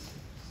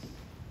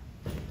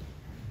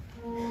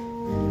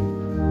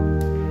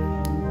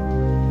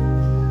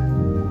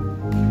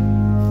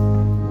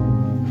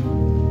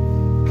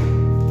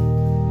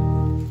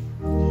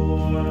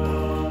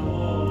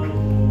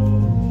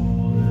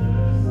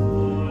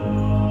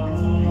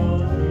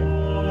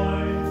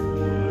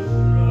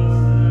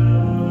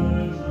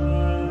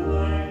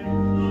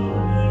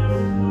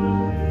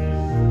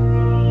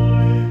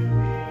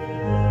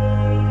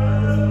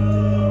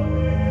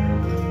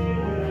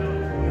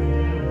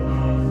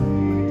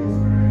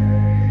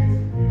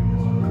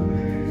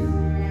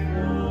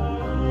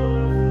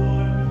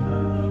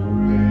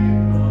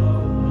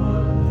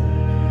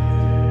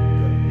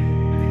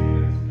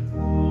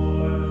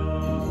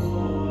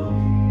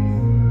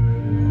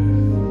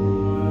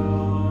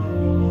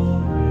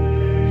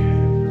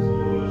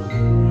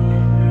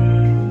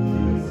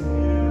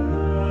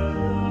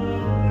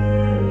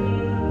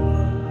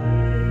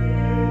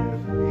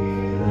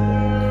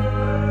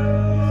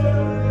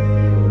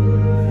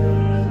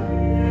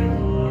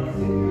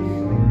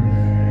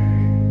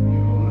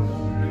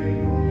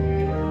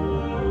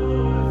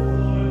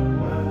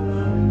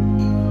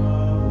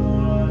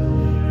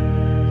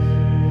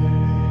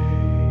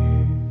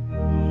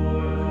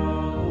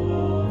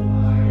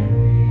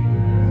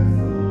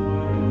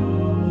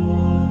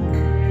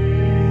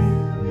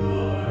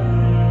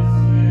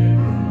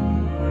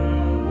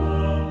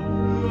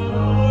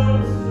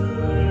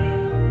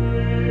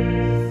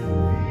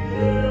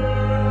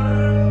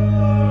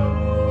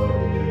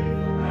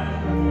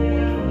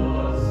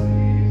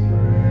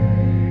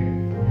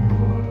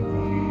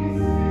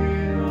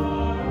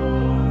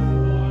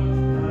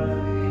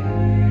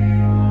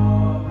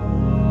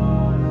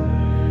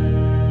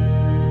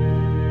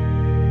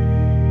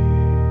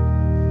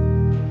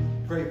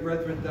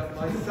 That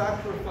my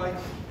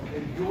sacrifice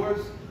and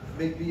yours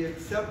may be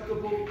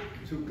acceptable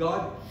to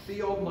God,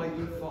 the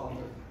Almighty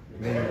Father.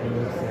 May you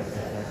accept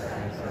the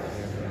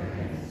sacrifice of your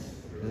hands,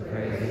 for the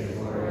praise and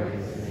glory of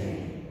his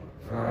name,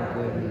 for our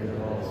good and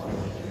the all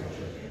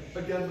souls.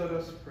 Again, let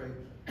us pray.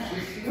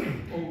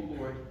 Receive, O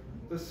Lord,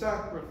 the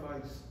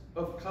sacrifice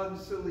of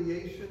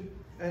conciliation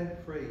and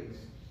praise,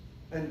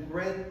 and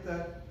grant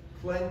that,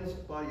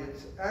 cleansed by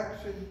its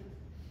action,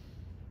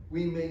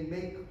 we may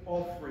make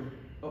offering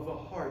of a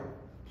heart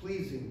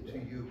pleasing to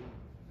you.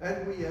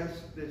 And we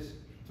ask this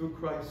through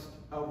Christ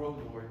our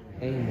Lord.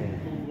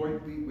 Amen. The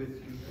Lord be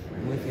with you.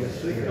 And with your Lift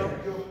spirit,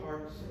 up your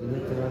hearts.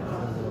 lift it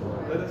up to the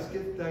Lord. Let us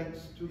give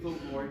thanks to the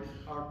Lord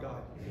our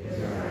God.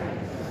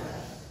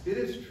 It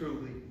is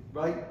truly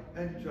right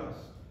and just,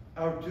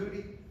 our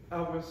duty,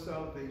 our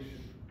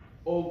salvation,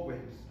 always,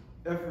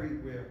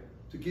 everywhere,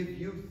 to give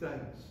you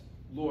thanks,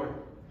 Lord,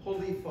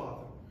 Holy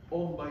Father,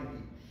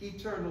 Almighty,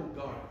 eternal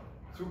God,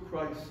 through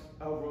Christ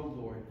our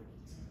Lord.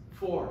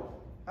 For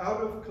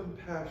out of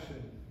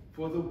compassion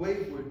for the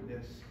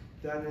waywardness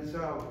that is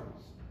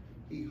ours,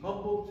 he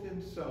humbled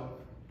himself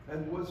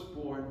and was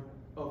born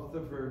of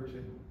the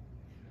Virgin.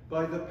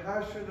 By the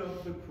passion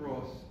of the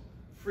cross,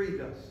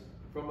 freed us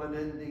from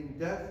unending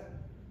death,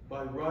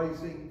 by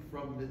rising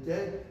from the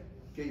dead,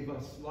 gave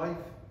us life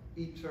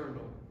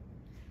eternal.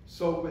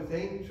 So with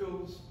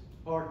angels,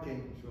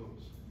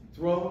 archangels,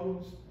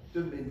 thrones,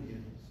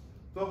 dominions,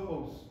 the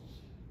hosts,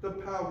 the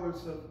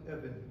powers of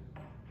heaven.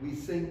 We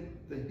sing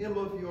the hymn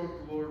of your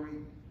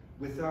glory.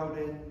 Without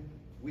end,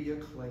 we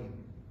acclaim.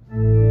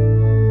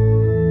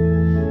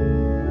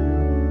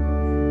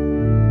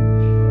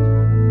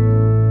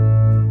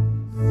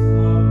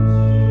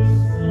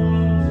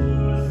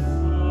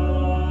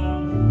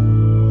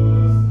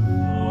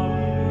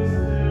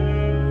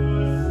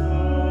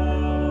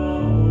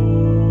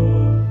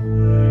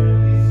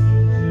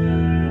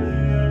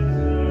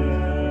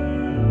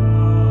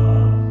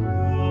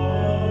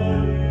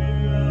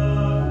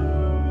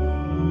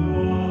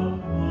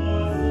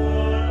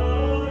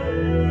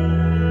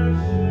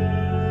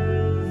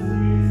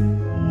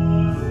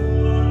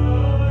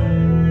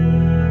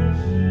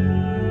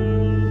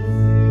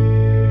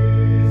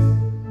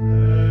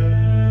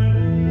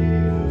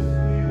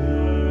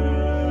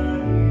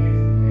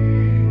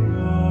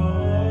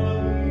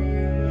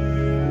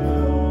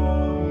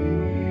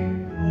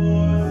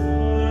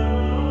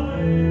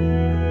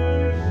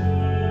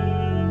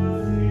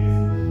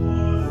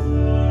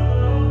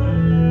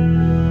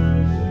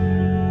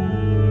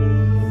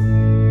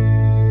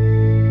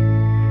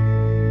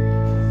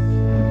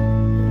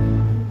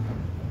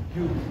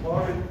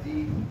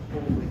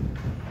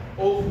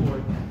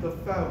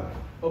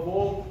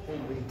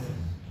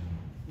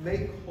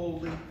 Make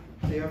holy,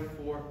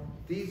 therefore,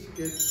 these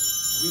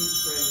gifts, we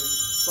pray,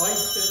 by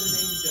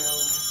sending down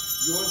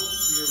your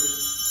Spirit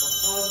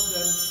upon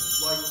them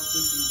like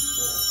the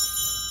dewfall,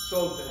 so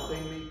that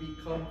they may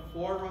become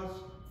for us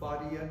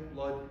body and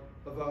blood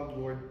of our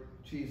Lord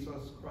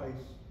Jesus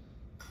Christ.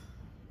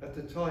 At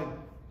the time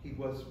he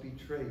was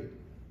betrayed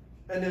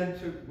and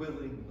entered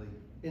willingly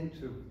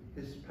into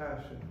his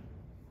passion,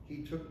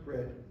 he took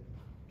bread,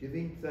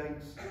 giving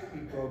thanks,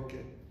 he broke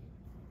it,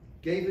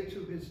 gave it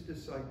to his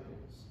disciples,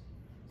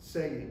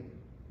 saying,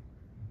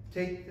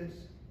 "Take this,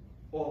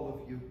 all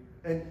of you,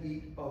 and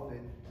eat of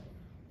it,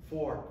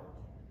 for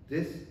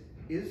this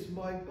is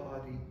my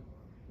body,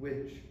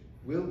 which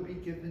will be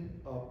given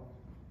up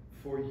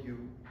for you."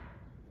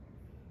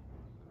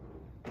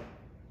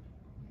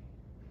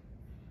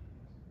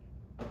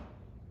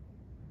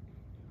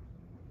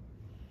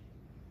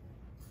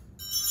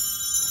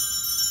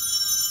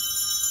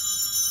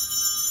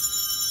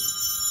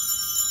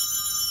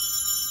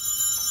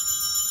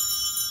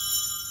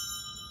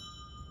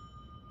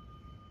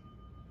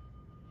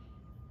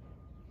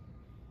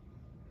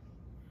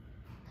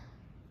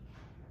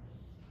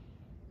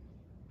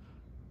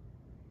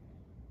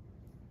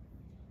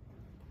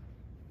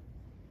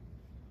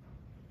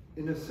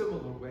 In a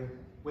similar way,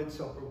 when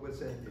supper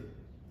was ended,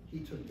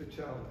 he took the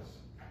chalice,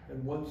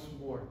 and once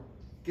more,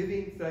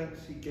 giving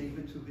thanks, he gave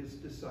it to his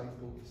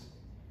disciples,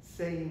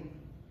 saying,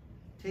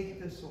 "Take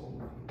this, all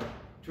of you,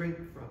 drink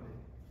from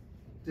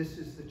it. This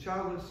is the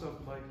chalice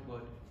of my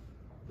blood,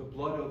 the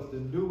blood of the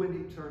new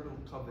and eternal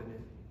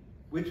covenant,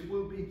 which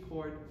will be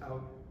poured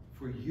out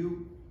for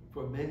you,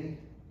 for many,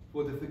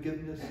 for the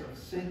forgiveness of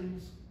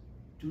sins.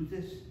 Do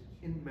this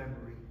in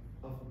memory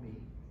of me."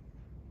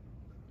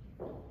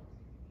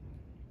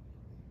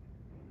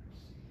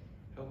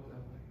 Help that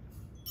way.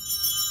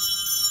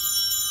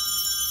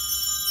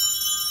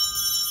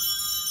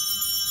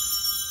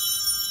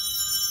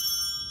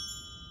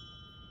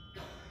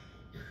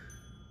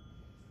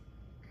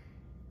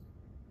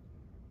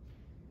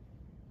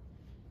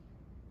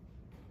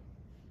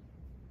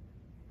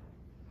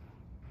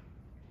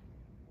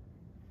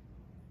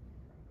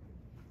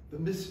 The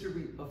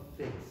mystery of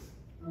faith.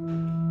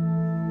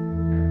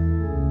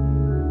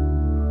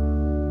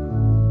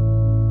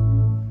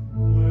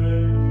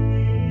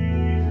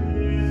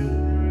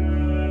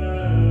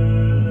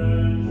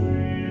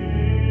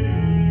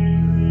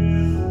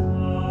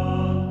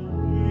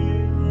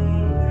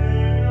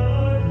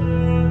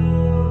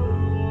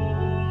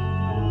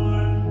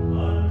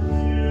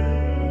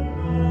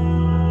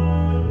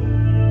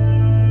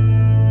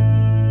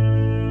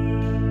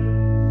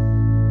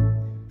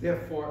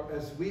 Therefore,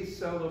 as we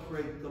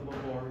celebrate the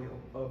memorial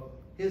of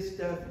his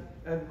death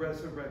and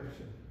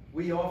resurrection,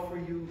 we offer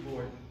you,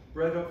 Lord,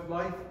 bread of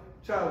life,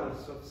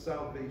 chalice of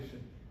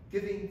salvation,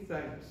 giving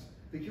thanks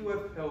that you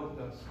have held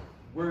us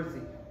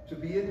worthy to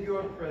be in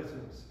your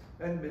presence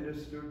and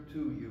minister to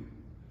you.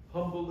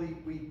 Humbly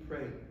we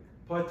pray,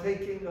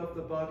 partaking of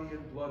the body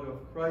and blood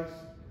of Christ,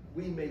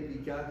 we may be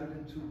gathered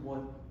into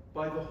one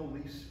by the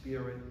Holy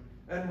Spirit.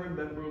 And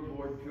remember,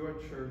 Lord, your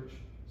church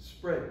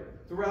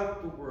spread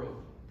throughout the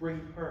world. Bring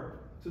her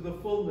to the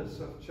fullness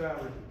of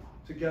charity,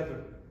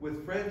 together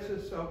with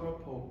Francis, our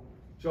Pope,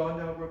 John,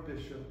 our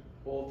Bishop,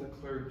 all the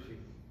clergy.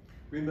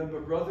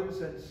 Remember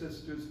brothers and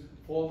sisters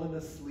fallen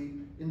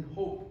asleep in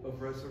hope of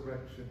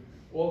resurrection,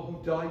 all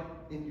who died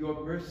in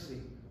your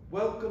mercy.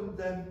 Welcome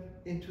them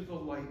into the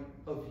light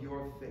of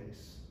your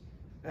face.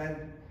 And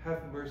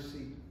have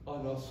mercy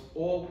on us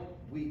all,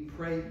 we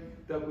pray,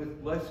 that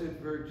with Blessed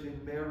Virgin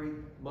Mary,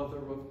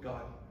 Mother of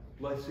God,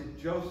 Blessed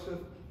Joseph,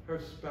 her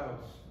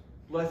spouse,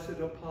 blessed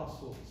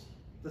apostles,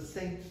 the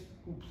saints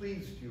who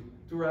pleased you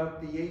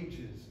throughout the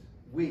ages,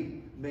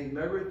 we may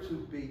merit to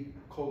be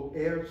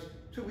co-heirs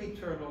to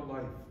eternal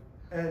life,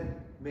 and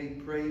may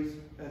praise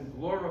and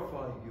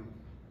glorify you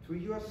through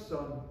your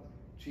Son,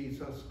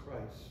 Jesus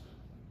Christ.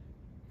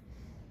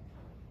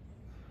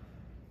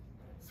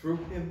 Through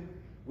him,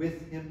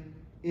 with him,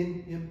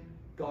 in him,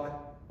 God,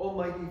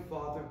 Almighty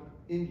Father,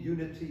 in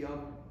unity of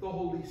the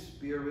Holy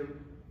Spirit,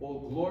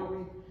 all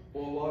glory,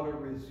 all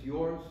honor is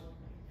yours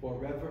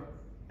forever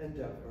and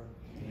ever.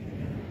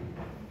 Amen.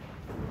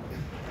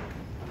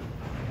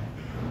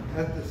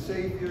 At the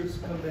Savior's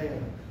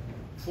command,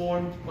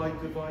 formed by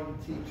divine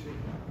teaching,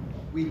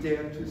 we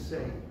dare to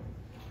say,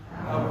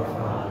 Our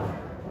Father,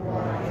 who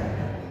art in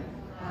heaven,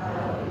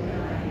 hallowed be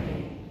thy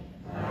name.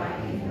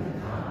 Thy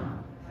kingdom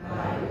come,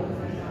 thy will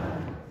be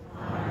done,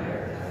 on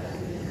earth as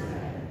it is in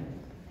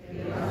heaven.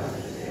 Give us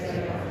this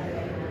day our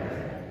daily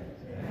bread,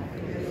 and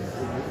forgive us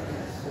our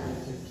trespasses,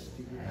 as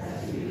we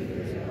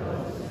forgive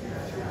those who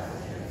trespass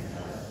against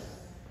us.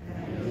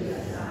 And lead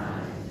us not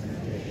into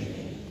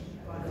temptation,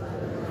 but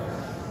deliver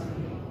us from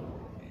evil.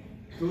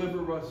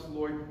 Deliver us,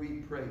 Lord, we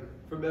pray,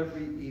 from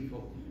every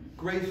evil.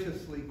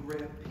 Graciously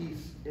grant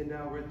peace in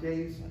our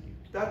days,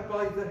 that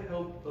by the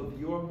help of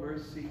your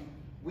mercy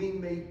we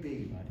may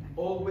be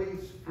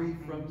always free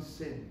from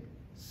sin,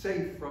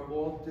 safe from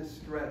all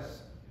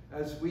distress,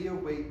 as we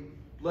await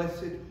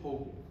blessed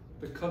hope,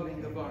 the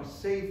coming of our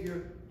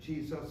Savior,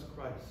 Jesus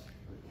Christ.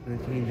 The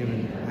kingdom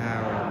and the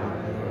power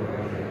and the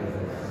glory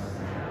of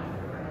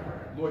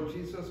us. Lord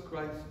Jesus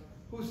Christ,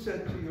 who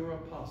said to your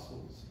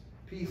apostles,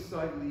 Peace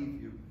I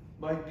leave you,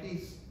 my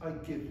peace I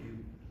give you.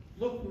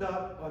 Look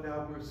not on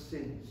our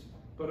sins,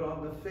 but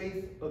on the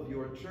faith of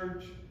your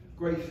church.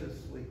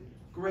 Graciously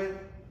grant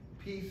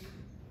peace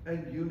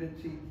and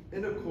unity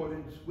in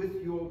accordance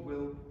with your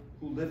will,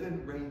 who live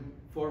and reign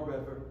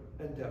forever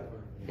and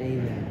ever.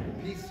 Amen.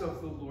 The peace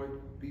of the Lord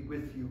be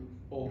with you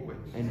always.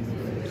 And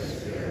with your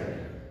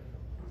spirit.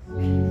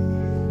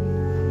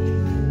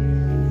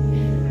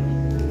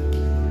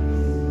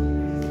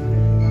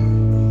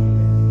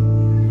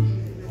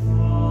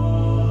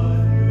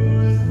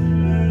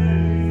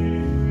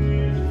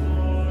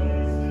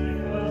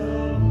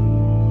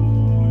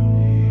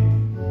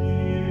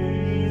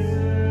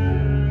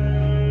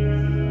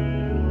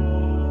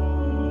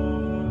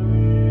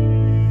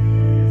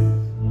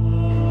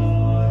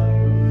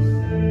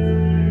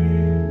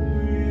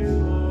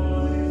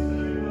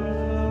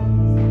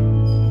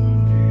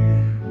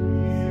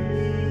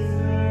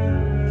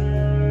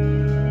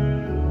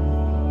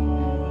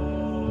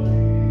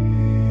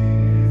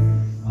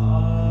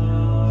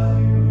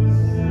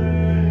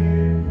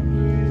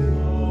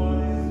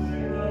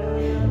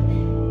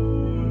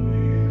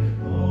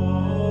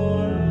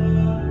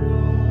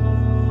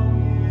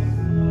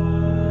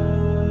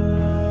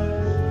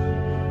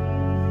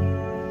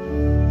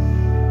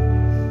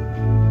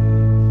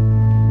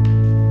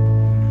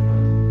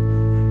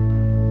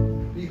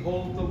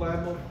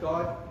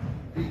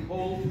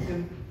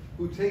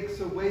 Takes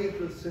away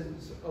the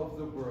sins of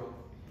the world.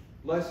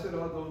 Blessed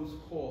are those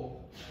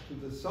called to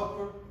the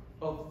supper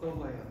of the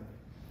Lamb.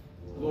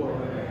 Lord,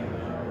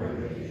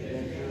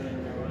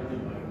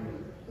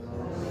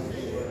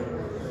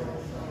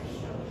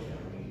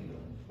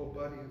 O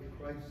body of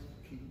Christ,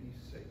 keep me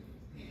safe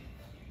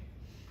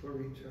for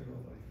eternal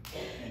life.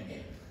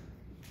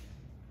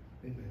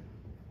 Amen.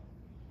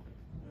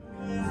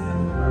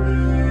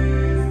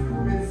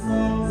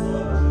 Songs of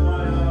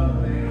joy,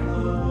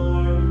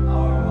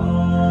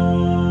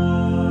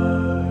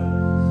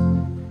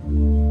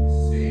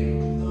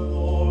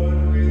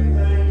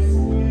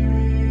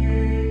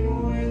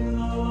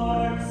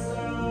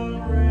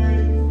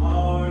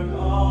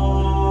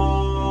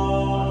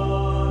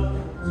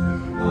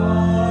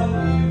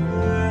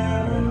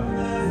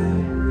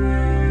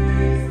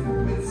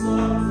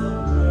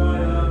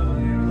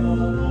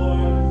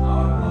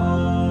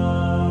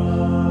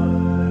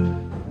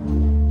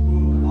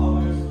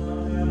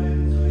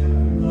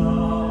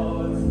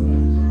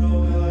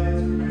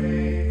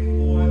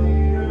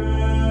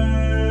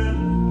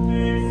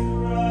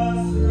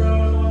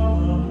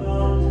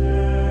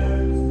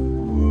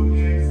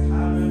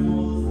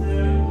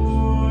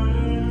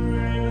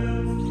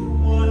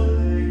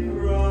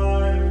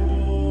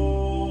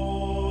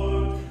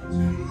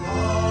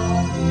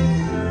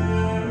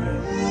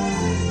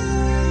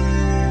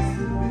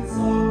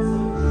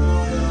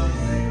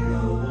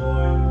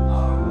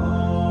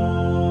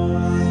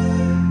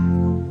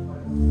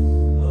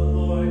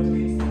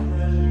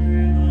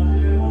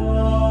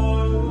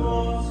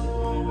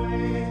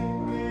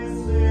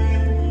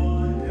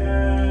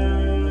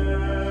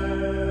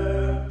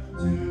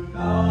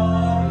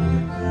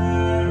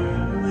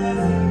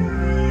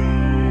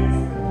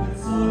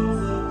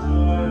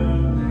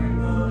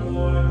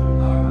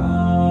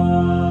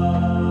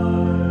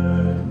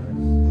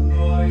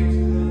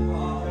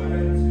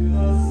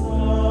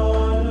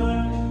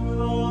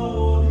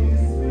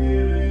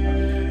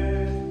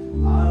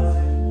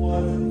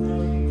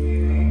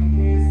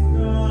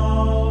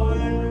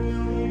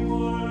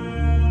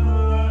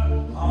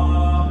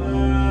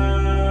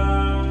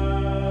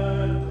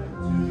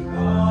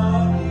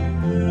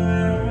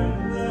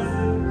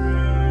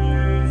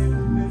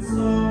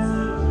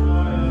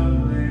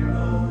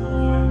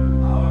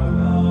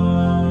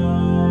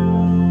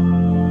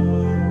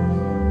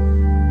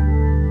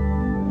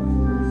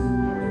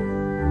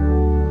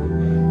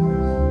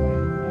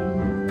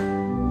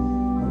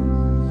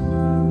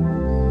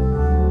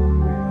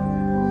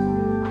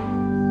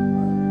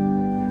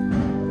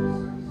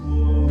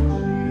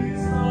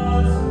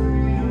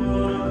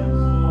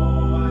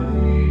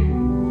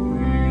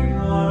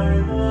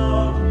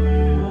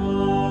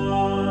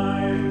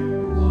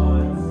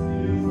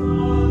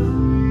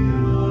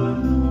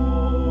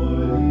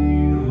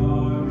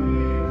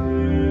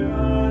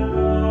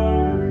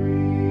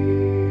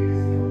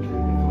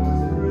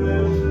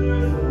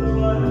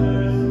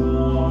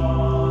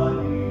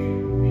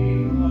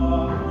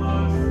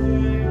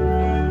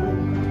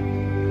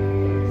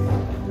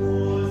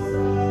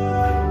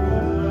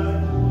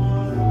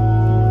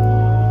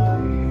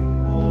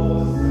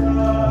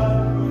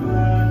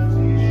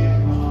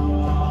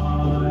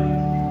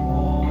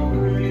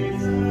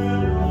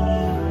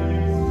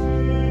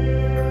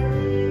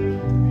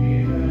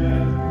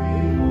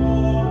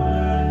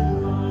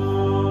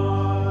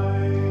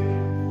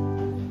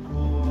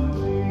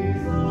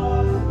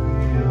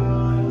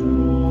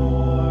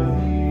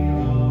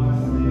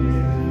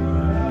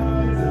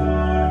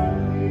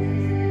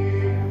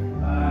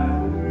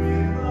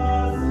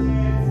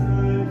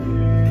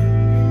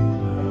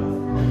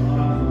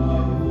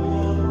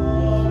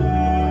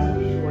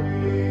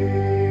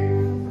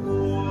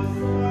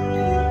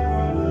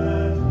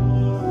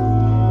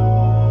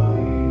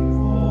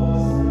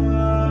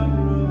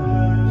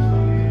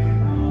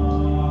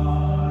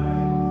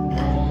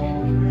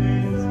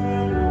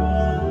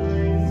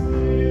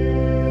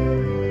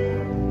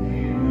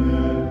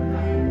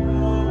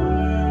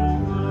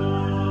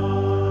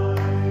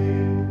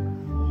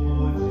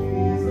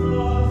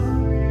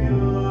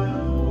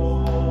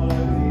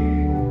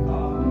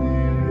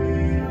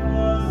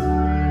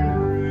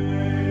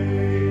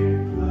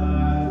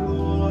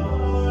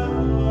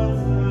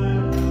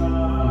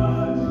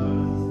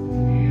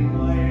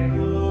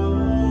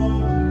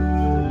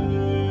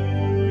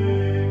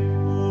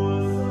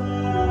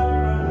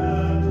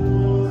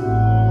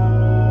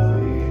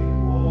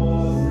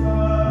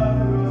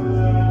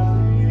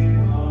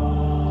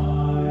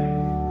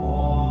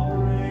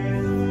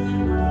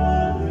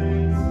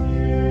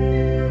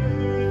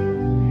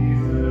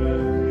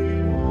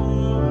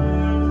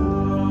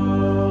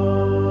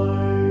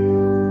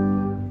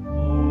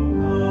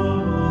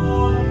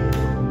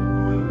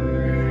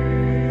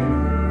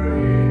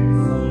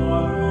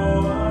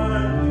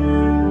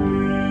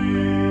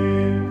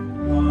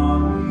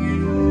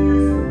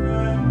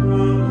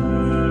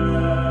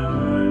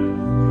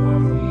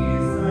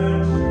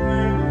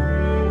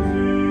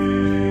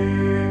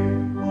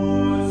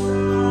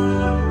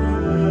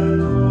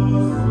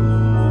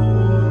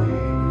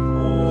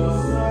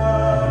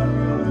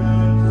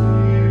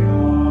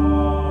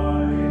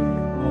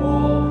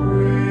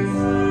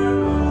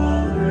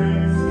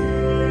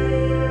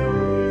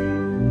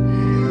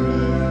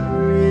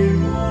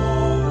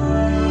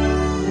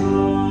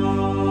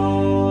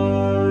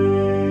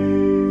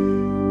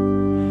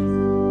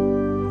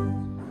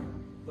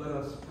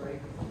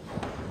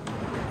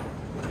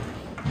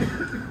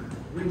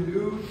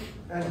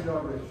 and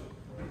nourished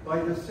by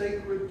the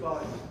sacred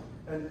body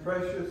and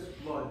precious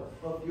blood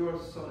of your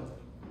Son,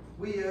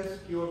 we ask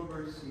your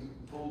mercy,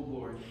 O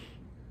Lord,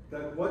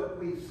 that what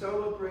we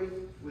celebrate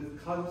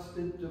with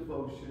constant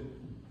devotion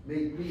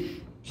may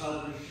be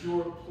our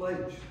sure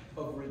pledge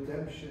of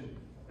redemption.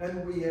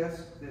 And we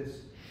ask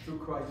this through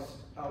Christ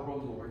our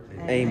Lord.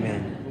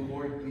 Amen. The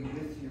Lord be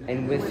with you.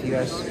 And with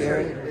your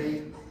spirit.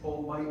 May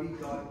Almighty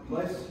God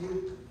bless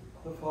you,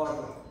 the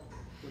Father,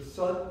 the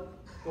Son,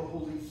 the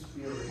Holy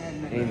Spirit.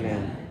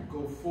 Amen.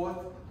 Go forth.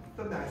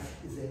 The Mass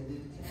is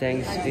ended.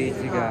 Thanks be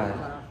to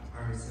God.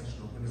 Our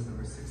recessional hymn is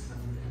number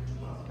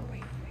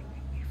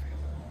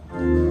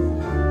 612.